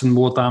worse and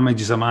more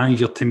damage as a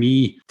manager to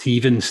me to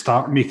even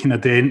start making a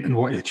dent in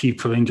what he achieved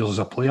for Rangers as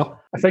a player.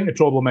 I think the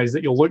problem is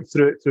that you'll look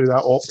through it through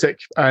that optic,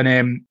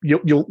 and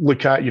you'll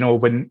look at,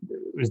 when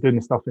it was doing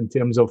the stuff in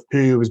terms of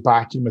who was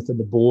backing within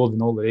the board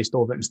and all the rest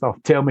of it and stuff.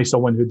 Tell me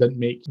someone who didn't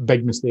make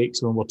big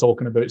mistakes when we're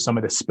talking about some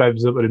of the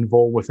spivs that were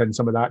involved within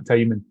some of that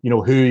time, and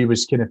who he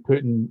was kind of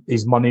putting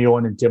his money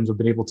on in terms of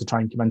being able to try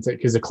and come into it,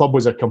 because the club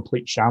was a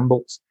complete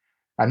shambles.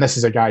 And this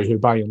is a guy who,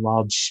 by and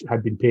large,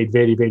 had been paid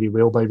very, very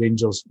well by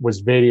Rangers,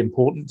 was very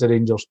important to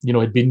Rangers,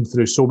 had been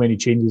through so many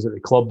changes at the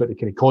club, but the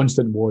kind of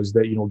constant was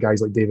that,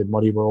 guys like David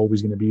Murray were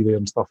always going to be there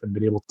and stuff, and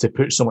been able to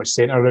put so much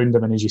centre around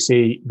him. And as you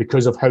say,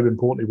 because of how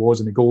important he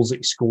was and the goals that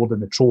he scored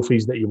and the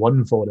trophies that he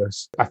won for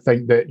us, I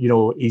think that,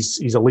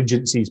 his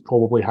allegiances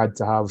probably had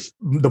to have,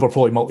 they were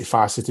probably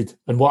multifaceted.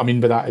 And what I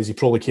mean by that is he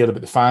probably cared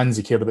about the fans,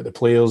 he cared about the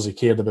players, he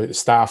cared about the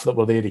staff that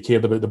were there, he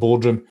cared about the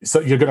boardroom. So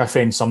you're going to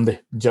offend somebody,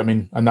 do you know what I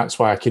mean? And that's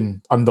why I can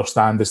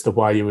understand as to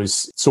why he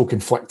was so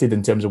conflicted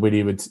in terms of where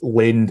he would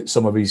lend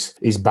some of his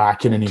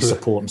backing and his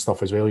support and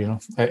stuff as well.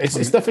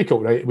 It's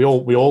difficult, right? We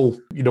all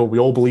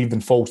believed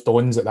in false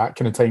dawns at that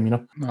kind of time.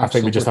 Absolutely. I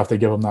think we just have to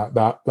give him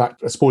that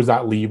I suppose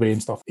that leeway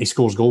and stuff. He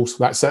scores goals.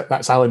 That's it.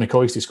 That's Alan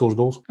McCoist. He scores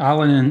goals.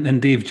 Alan and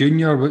Dave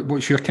Jr.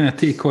 What's your kind of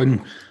take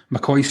on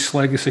McCoist's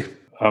legacy?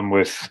 I'm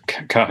with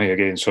Cammy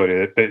again,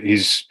 sorry, but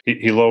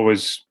he'll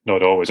always,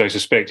 not always, I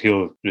suspect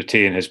he'll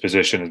retain his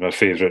position as my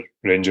favourite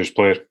Rangers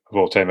player of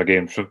all time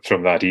again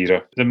from that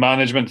era. The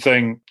management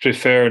thing,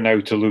 prefer now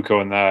to look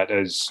on that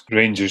as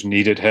Rangers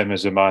needed him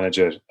as a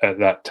manager at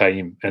that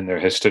time in their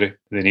history.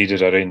 They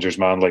needed a Rangers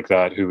man like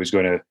that who was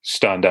going to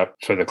stand up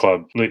for the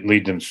club,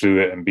 lead them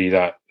through it and be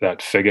that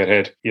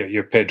figurehead.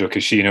 Your Pedro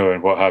Caixinha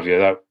and what have you,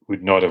 that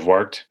would not have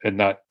worked in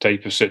that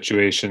type of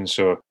situation.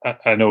 So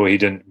I know he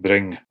didn't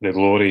bring the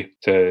glory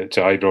to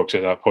Ibrox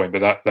at that point,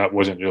 but that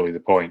wasn't really the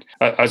point.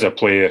 As a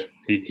player,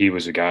 he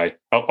was a guy.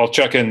 I'll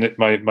chuck in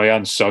my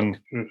unsung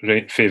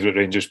favourite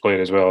Rangers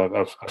player as well,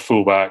 a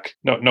fullback,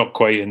 not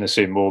quite in the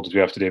same mould as we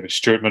have today, but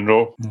Stuart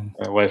Munro,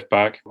 left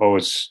back.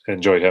 Always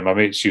enjoyed him. My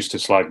mates used to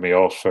slag me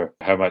off for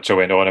how much I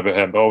went on about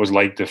him, but always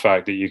liked the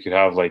fact that you could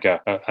have like an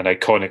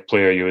iconic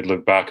player you would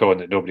look back on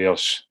that nobody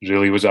else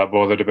really was that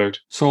bothered about.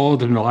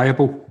 Solid and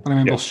reliable. I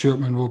remember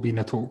Stuart Munro being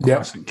a total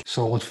classic.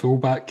 Solid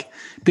fullback.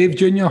 Dave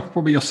Jr.,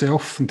 what about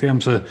yourself in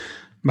terms of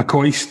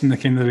McCoist and the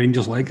kind of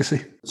Rangers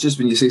legacy? Just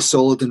when you say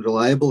solid and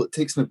reliable, it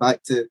takes me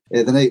back to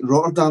the night in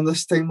Rotterdam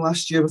this time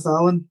last year with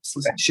Alan,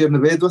 sharing the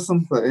bed with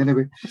him. But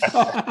anyway,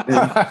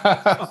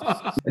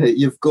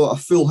 you've got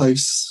a full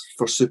house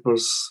for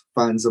Supers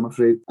fans, I'm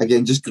afraid.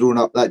 Again, just growing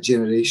up that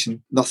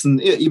generation. Nothing.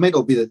 He might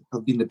not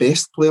have been the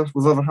best player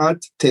we've ever had,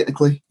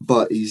 technically,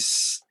 but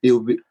he'll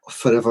be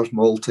forever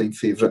my all-time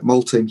favourite, my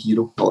all-time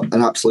hero on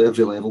absolutely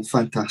every level.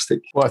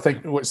 Fantastic. Well, I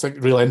think what's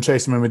really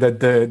interesting when we did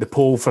the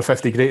poll for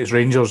 50 greatest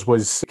Rangers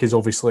was because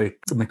obviously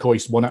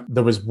McCoist won it.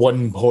 There was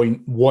one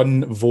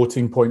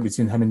voting point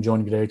between him and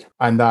John Gregg,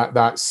 and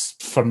that's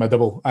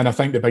formidable. And I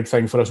think the big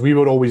thing for us, we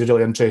were always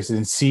really interested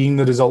in seeing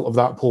the result of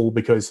that poll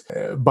because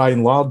by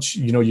and large,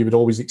 you would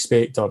always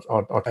expect or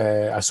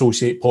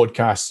associate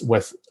podcasts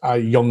with a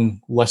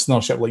young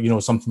listenership,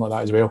 like, something like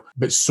that as well.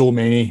 But so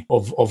many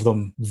of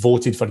them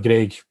voted for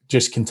Gregg,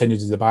 just continued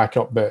as the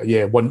backup. But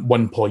yeah,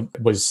 one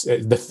point was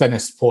the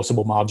thinnest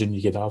possible margin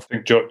you could have.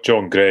 I think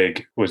John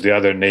Gregg was the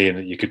other name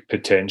that you could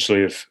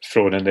potentially have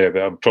thrown in there,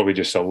 but I'm probably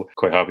just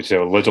quite happy to say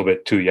a little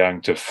bit too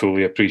young to have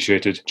fully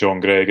appreciated John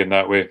Gregg in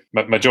that way.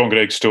 My John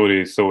Gregg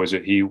story, though, is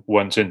that he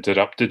once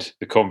interrupted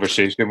the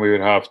conversation we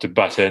would have to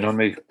butt in on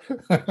me.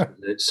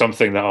 It's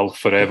something that I'll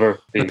forever...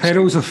 The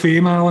perils of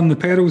fame, Alan, the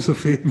perils of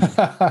fame.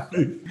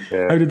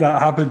 Yeah. How did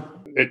that happen?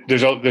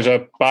 There's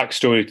a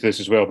backstory to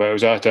this as well, but I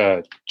was at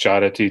a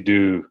charity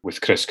do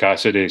with Chris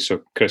Cassidy,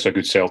 so Chris, a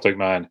good Celtic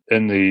man.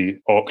 In the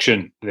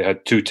auction, they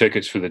had 2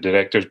 tickets for the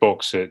director's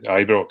box at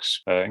Ibrox,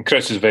 and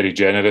Chris is a very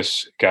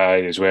generous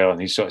guy as well, and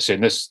he's sort of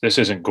saying, this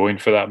isn't going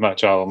for that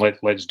much, Alan,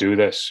 let's do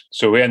this.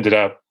 So we ended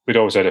up, we'd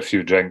always had a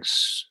few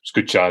drinks, it's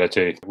good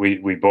charity,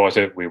 we bought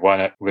it, we won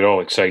it, we were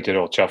all excited,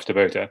 all chuffed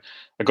about it.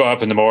 I got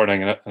up in the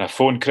morning and I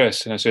phoned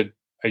Chris and I said,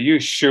 are you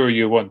sure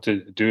you want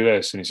to do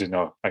this? And he says,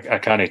 no, I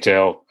can't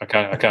tell. I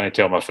can't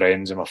tell my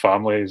friends and my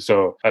family.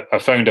 So I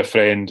found a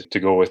friend to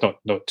go with,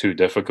 not too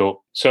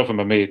difficult. Self and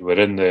my mate were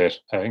in there.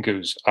 I think it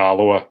was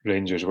Alloa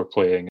Rangers were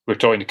playing. We were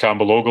talking to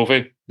Campbell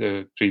Ogilvie,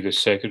 the previous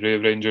secretary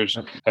of Rangers.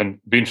 And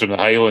being from the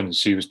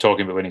Highlands, he was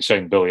talking about when he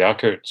signed Billy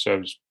Ackert. So I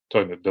was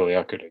talking about Billy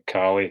Eckert at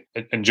Cali,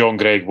 and John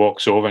Gregg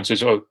walks over and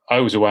says, "Oh, I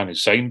was the one who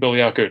signed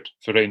Billy Eckert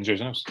for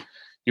Rangers." And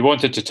he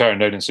wanted to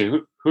turn around and say,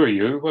 "Who are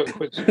you?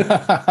 What's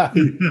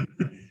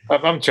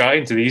I'm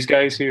chatting to these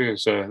guys here."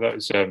 So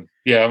that's I'm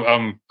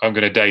going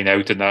to dine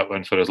out in that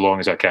one for as long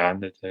as I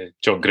can.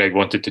 John Gregg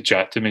wanted to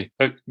chat to me.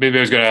 Maybe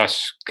I was going to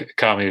ask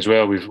Cammy as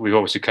well. We've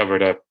obviously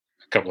covered a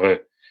couple of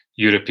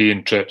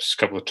European trips, a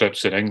couple of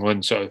trips in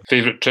England. So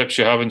favourite trips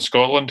you have in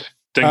Scotland?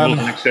 Dingwall's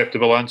an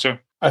acceptable answer.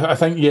 I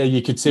think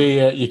you could say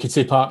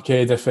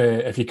Parkhead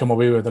if you come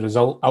away with the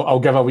result.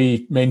 I'll give a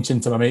wee mention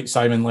to my mate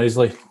Simon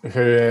Leslie,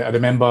 who I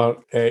remember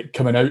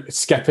coming out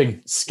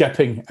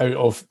skipping out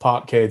of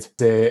Parkhead.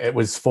 It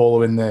was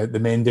following the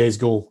Mendes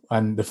goal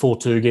and the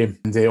 4-2 game,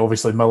 and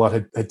obviously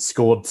Miller had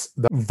scored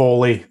the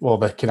volley, or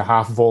the kind of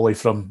half volley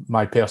from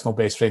my personal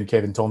best friend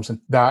Kevin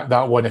Thompson.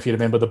 That one, if you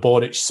remember, the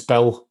Boric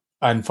spill.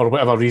 And for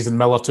whatever reason,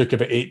 Miller took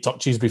about 8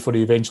 touches before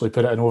he eventually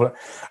put it in over it.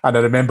 And I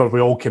remember we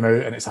all came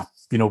out and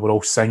we're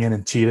all singing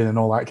and cheering and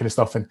all that kind of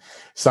stuff. And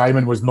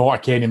Simon was not a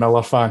Kenny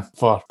Miller fan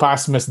for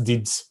past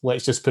misdeeds.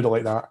 Let's just put it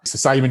like that. So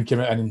Simon came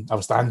out and I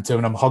was standing to him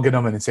and I'm hugging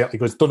him, and he certainly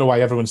goes, "Don't know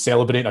why everyone's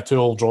celebrating a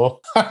 2-2 draw."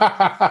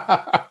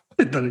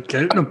 It didn't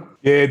count them.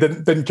 Yeah,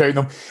 didn't count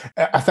them.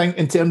 I think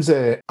in terms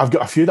of, I've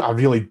got a few that I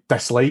really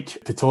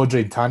dislike.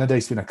 Pittodrie and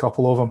Tannadice been a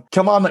couple of them.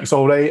 Kilmarnock's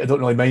all right. I don't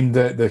really mind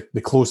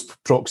the close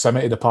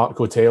proximity to the Park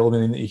Hotel. I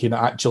mean, you can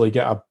actually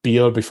get a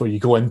beer before you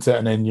go into it,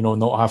 and then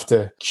not have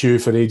to queue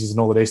for ages and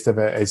all the rest of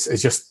it.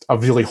 It's just a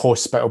really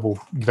hospitable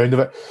ground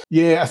of it.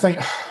 Yeah, I think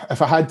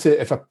if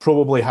I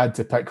probably had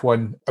to pick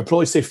one, I'd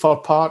probably say Fir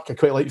Park. I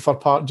quite like Fir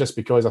Park just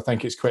because I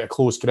think it's quite a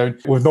close ground.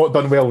 We've not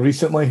done well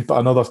recently, but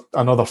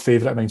another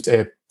favourite of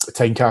mine,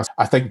 Tynecastle.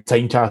 I think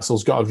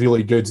Tynecastle's got a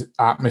really good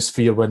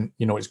atmosphere when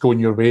it's going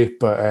your way,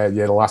 but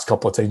the last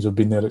couple of times we've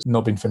been there, it's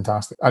not been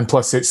fantastic. And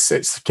plus,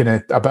 it's kind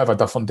of a bit of a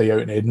different day out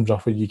in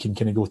Edinburgh, where you can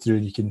kind of go through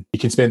and you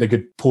can spend a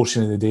good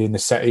portion of the day in the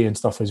city and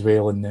stuff as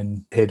well, and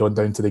then head on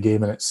down to the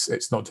game, and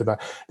it's not too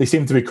bad. They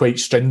seem to be quite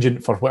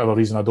stringent for whatever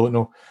reason, I don't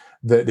know.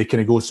 That they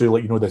kind of go through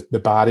the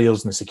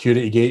barriers and the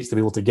security gates to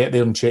be able to get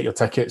there and check your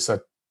tickets. I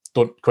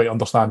don't quite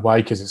understand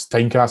why, because it's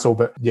Tynecastle,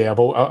 but yeah,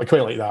 I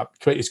quite like that.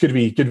 It's good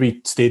to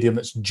be stadium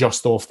that's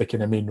just off the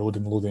kind of main road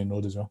and Lothian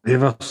Road as well. Have you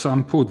ever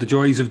sampled the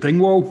joys of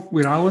Dingwall,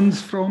 where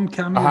Alan's from,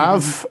 Cammy?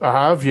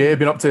 I have, yeah,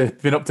 been up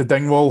to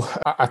Dingwall.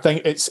 I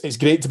think it's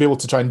great to be able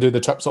to try and do the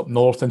trips up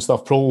north and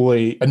stuff.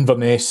 Probably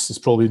Inverness is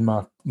probably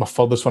my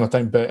furthest one, I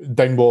think, but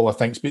Dingwall,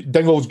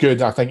 Dingwall's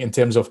good, I think, in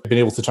terms of being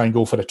able to try and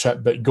go for a trip,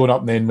 but going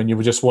up then when you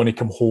would just want to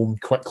come home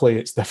quickly,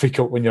 it's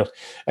difficult when you're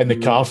in the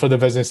car for the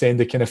business end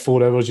of kind of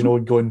 4 hours,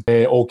 and going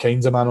all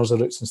kinds of manners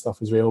of routes and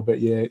stuff as well. But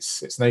yeah,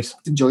 it's nice.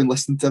 Enjoying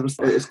listening to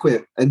everything. It's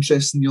quite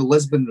interesting.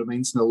 Lisbon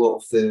reminds me a lot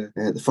of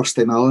the first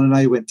time Alan and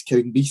I went to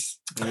Cowdenbeath.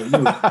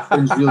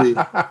 Sounds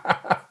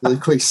really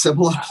quite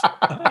similar.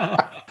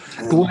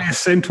 Glorious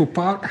Central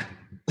Park.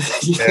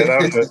 Yeah,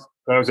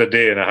 that was a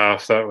day and a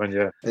half, that one,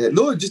 yeah.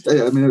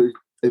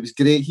 It was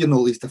great hearing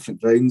all these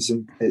different grounds,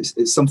 and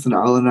it's something that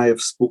Alan and I have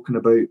spoken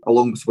about,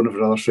 along with one of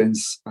our other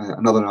friends,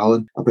 another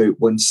Alan, about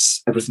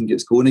once everything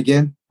gets going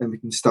again and we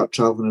can start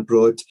travelling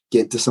abroad,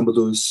 get to some of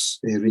those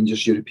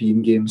Rangers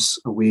European games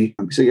away.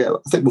 So yeah,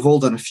 I think we've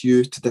all done a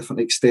few to different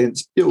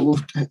extents.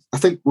 I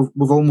think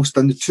we've almost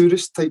done the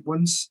tourist type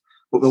ones,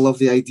 but we love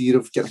the idea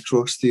of getting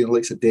across to the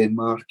likes of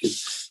Denmark and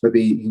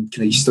maybe in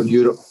kind of Eastern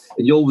Europe,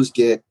 and you always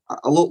get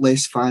a lot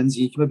less fans.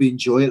 You can maybe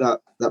enjoy it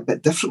that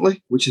bit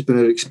differently, which has been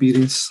our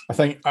experience. I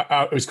think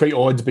it was quite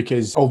odd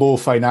because although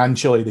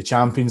financially the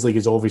Champions League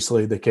is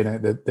obviously the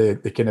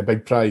kind of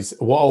big prize,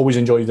 what I always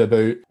enjoyed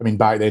about,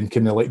 back then,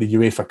 kind of like the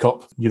UEFA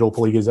Cup,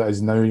 Europa League as it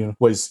is now,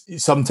 was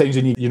sometimes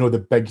when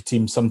the big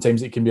teams,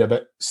 sometimes it can be a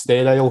bit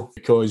sterile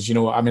because I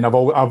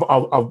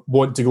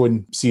want to go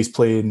and see us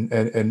play in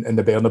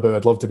the Bernabeu.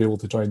 I'd love to be able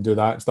to try and do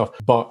that and stuff,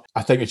 but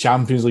I think the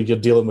Champions League, you're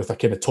dealing with a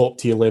kind of top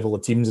tier level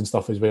of teams and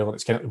stuff as well, and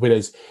it's kind of,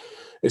 whereas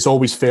it's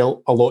always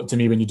felt a lot to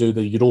me when you do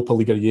the Europa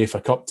League or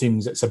UEFA Cup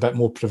teams, it's a bit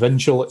more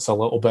provincial, it's a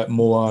little bit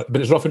more, but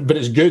it's rough, but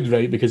it's good,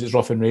 right, because it's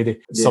rough and ready.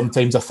 Yeah.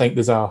 Sometimes I think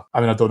there's I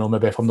don't know,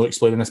 maybe if I'm not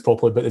explaining this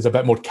properly, but there's a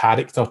bit more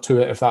character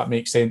to it, if that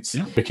makes sense,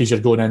 because you're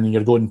going in and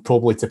you're going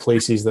probably to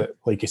places that,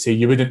 like you say,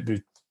 you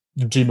wouldn't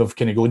dream of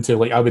kind of going to.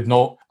 Like I would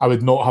not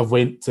have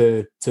went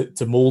to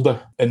Molde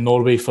in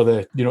Norway for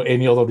the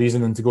any other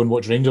reason than to go and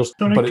watch Rangers.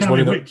 But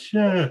it's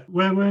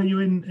where were you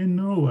in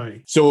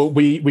Norway? So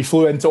we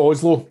flew into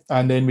Oslo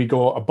and then we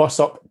got a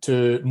bus up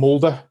to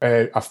Molde,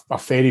 a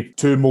ferry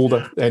to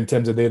Molde in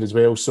terms of there as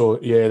well. So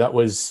yeah, that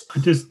was I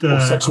just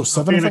 6 or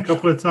 7. I've been a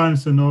couple of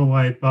times to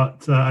Norway,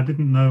 but I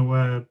didn't know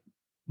where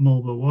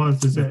Mulber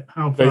was. Is it?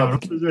 How far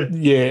up is it?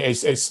 Yeah,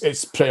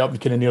 it's pretty up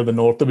kind of near the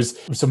north. There was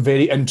some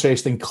very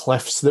interesting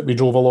cliffs that we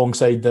drove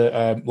alongside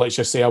that, let's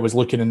just say I was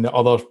looking in the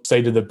other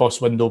side of the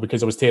bus window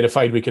because I was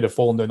terrified we could have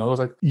fallen down. I was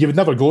like, you would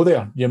never go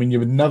there. I mean, you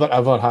would never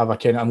ever have a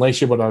kind of,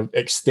 unless you were an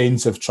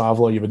extensive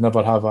traveller, you would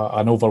never have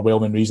an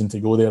overwhelming reason to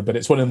go there. But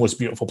it's one of the most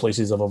beautiful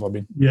places I've ever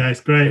been. Yeah,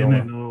 it's great, isn't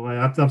it, Norway?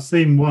 I've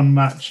seen one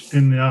match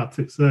in the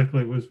Arctic Circle.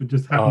 It was, we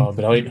just happened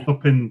to be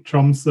up in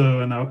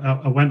Tromsø, and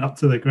I went up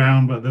to the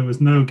ground, but there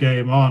was no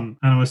game on.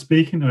 And I was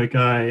speaking to a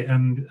guy,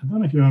 and I don't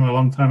know if you remember, a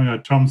long time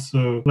ago,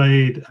 Tromsø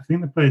played, I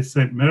think they played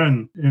St.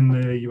 Mirren in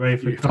the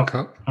UEFA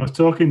Cup. I was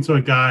talking to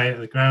a guy at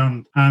the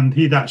ground, and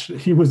he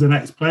was an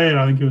ex-player.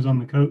 I think he was on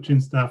the coaching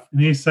staff,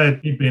 and he said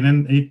he'd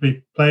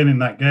be playing in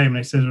that game, and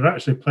he says, we're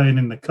actually playing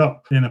in the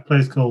cup in a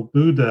place called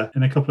Buda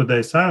in a couple of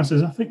days' time. I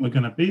says, I think we're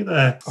going to be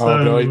there.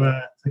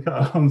 To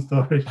cut a long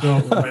story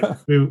short,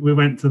 we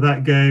went to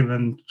that game,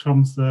 and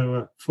Tromsø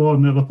were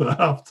 4-0 up at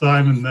half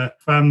time, and the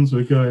fans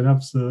were going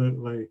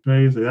absolutely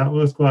crazy. That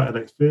was quite an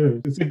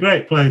experience. It's a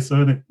great place,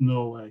 isn't it,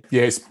 Norway?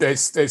 Yeah,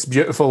 it's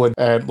beautiful,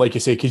 and like you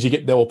say, because you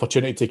get the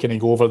opportunity to kind of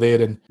go over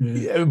there,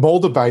 and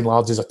Mulder by and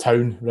large is a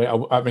town,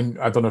 right? I mean,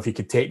 I don't know if you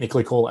could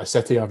technically call it a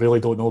city. I really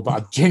don't know,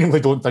 but I genuinely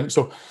don't think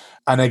so.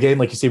 And again,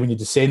 like you say, when you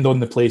descend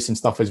on the place and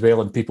stuff as well,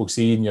 and people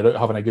see and you're out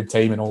having a good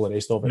time and all the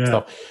rest of it and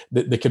stuff,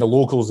 the kind of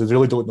locals, they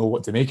really don't know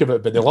what to make of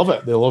it, but they love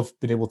it. They love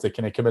being able to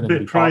kind of come in and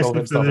be part of it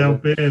and stuff. A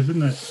bit pricey for the LBs,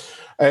 isn't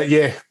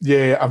it?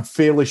 Yeah. I'm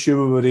fairly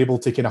sure we were able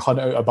to kind of hunt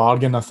out a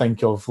bargain, I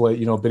think, of like,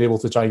 you know, being able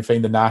to try and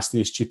find the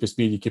nastiest, cheapest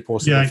beer you could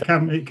possibly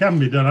find. It can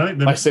be done.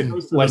 I think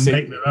listen,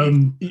 make their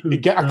own. You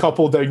get a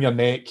couple down your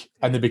neck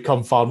and they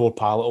become far more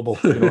palatable.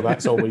 You know,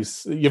 that's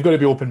always, you've got to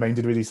be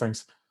open-minded with these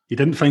things. You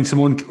didn't find some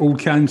old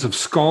cans of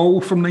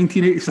Skål from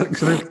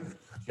 1986, right?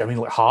 I mean,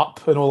 like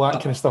Harp and all that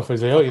kind of stuff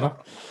as well, you know,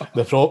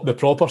 the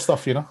proper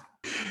stuff, you know.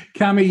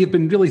 Cammy, you've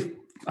been really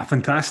a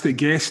fantastic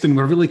guest, and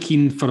we're really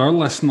keen for our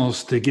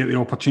listeners to get the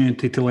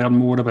opportunity to learn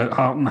more about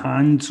Heart and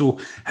Hand. So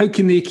how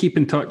can they keep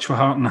in touch with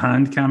Heart and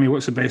Hand, Cammy?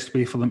 What's the best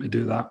way for them to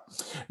do that?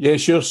 Yeah,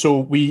 sure. So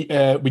we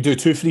do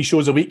 2 free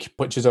shows a week,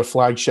 which is our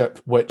flagship,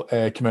 which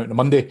come out on a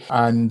Monday,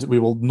 and we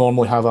will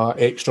normally have an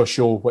extra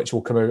show which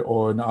will come out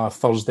on a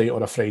Thursday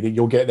or a Friday.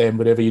 You'll get them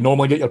wherever you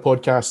normally get your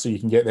podcasts, so you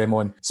can get them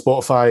on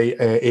Spotify,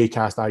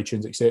 Acast,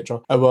 iTunes,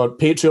 etc. Our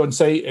Patreon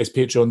site is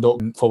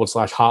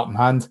patreon.com/Heart and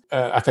Hand.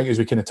 I think, as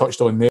we kind of touched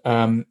on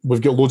there,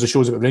 we've got loads of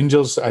shows about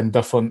Rangers and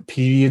different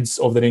periods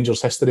of the Rangers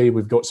history.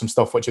 We've got some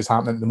stuff which is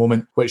happening at the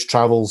moment, which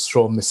travels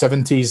from the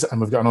 70s, and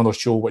we've got another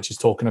show which is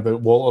talking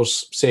about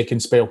Walter's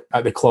second spell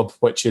at the club,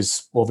 which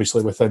is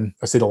obviously within,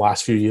 I say, the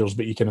last few years,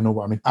 but you kind of know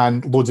what I mean.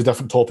 And loads of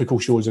different topical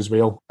shows as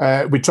well.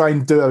 We try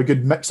and do a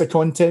good mix of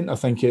content. I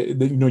think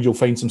you'll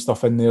find some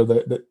stuff in there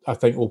that I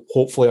think will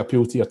hopefully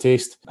appeal to your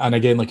taste. And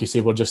again, like you say,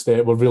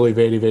 we're really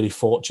very, very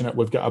fortunate.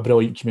 We've got a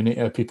brilliant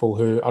community of people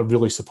who are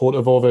really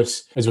supportive of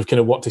us as we've kind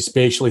of worked,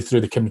 especially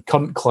through the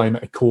current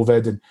climate of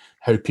COVID and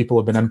how people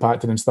have been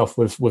impacted and stuff.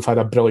 We've had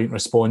a brilliant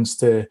response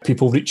to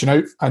people reaching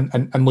out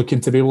and looking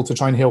to be able to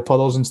try and help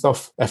others and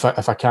stuff. If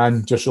I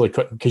can, just really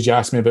quick, because you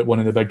asked me about one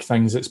of the big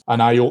things that's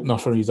an eye-opener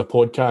for me as a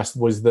podcast,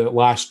 was that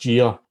last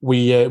year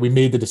we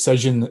made the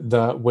decision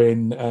that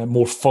when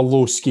more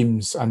furlough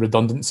schemes and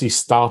redundancies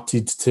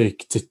started to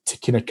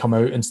kind of come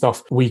out and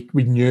stuff, we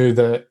knew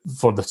that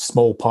for the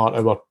small part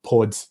of our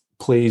pod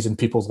plays in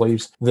people's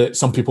lives, that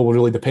some people were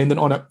really dependent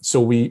on it. So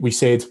we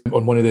said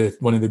on one of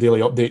the daily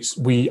updates,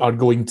 we are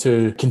going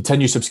to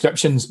continue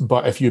subscriptions,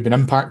 but if you've been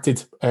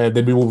impacted,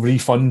 then we will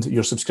refund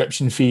your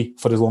subscription fee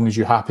for as long as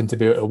you happen to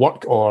be out of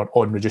work or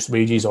on reduced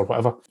wages or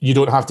whatever. You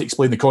don't have to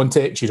explain the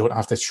context, you don't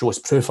have to show us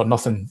proof or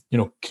nothing,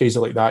 crazy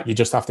like that. You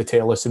just have to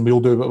tell us and we'll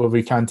do whatever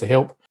we can to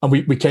help. And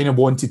we kind of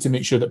wanted to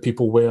make sure that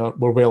people were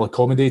well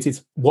accommodated.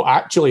 What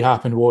actually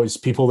happened was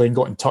people then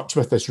got in touch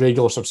with us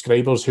regular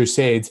subscribers who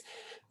said,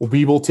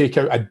 we will take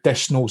out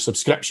additional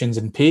subscriptions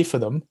and pay for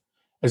them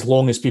as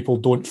long as people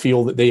don't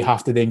feel that they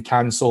have to then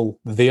cancel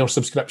their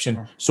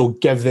subscription. So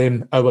give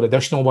them our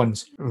additional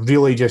ones.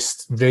 Really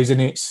just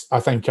resonates, I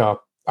think, a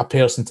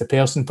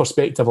person-to-person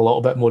perspective, a little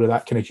bit more of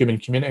that kind of human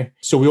community.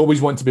 So we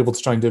always want to be able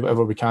to try and do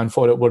whatever we can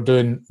for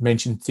it.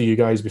 Mentioned to you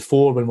guys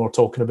before when we were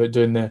talking about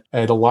doing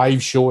the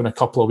live show in a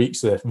couple of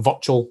weeks, the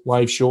virtual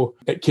live show.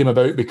 It came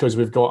about because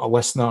we've got a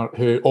listener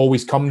who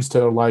always comes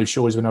to our live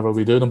shows whenever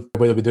we do them,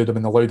 whether we do them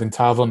in the Loudon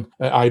Tavern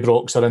at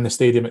Ibrox or in the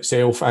stadium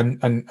itself. And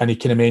he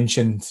kind of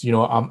mentioned,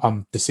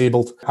 I'm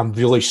disabled. I'm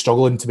really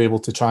struggling to be able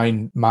to try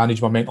and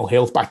manage my mental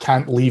health, but I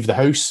can't leave the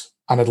house.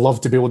 And I'd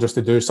love to be able just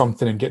to do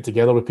something and get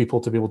together with people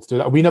to be able to do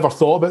that. We never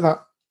thought about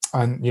that.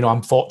 And,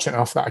 I'm fortunate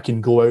enough that I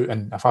can go out,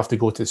 and if I have to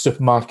go to the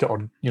supermarket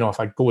or, if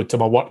I go to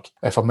my work,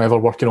 if I'm ever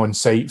working on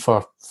site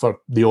for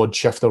the odd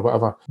shift or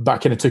whatever. But I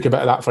kind of took a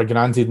bit of that for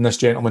granted. And this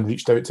gentleman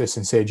reached out to us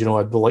and said,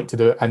 I'd like to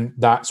do it. And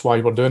that's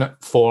why we're doing it,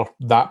 for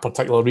that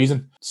particular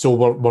reason. So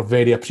we're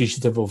very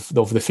appreciative of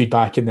the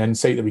feedback and the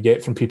insight that we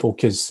get from people.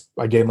 Because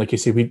again, like I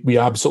say, we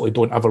absolutely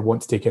don't ever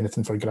want to take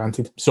anything for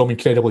granted. So I'm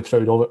incredibly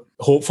proud of it.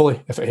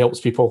 Hopefully, if it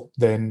helps people,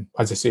 then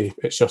as I say,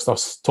 it's just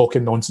us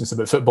talking nonsense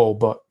about football,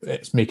 but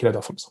it's making a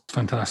difference. times.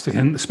 Fantastic,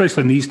 and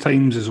especially in these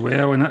times as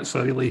well. And that's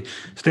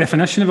it's the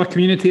definition of a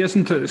community,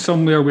 isn't it? It's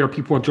somewhere where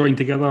people are joined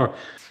together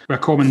with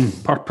a common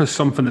purpose,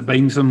 something that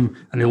binds them,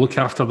 and they look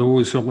after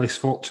those who are less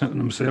fortunate than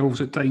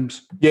themselves at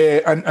times. Yeah,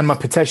 and my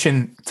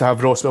petition to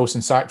have Ross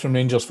Wilson sacked from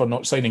Rangers for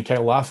not signing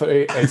Kyle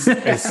Lafferty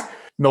is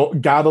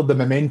not gathered the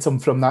momentum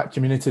from that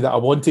community that I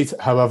wanted.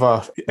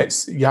 However,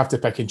 you have to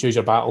pick and choose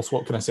your battles.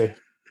 What can I say?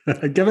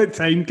 Give it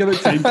time, Cammy.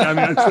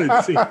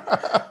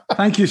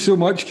 Thank you so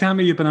much,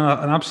 Cammy. You've been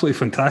an absolutely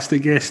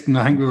fantastic guest, and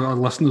I think our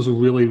listeners will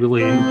really,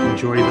 really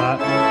enjoy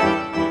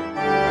that.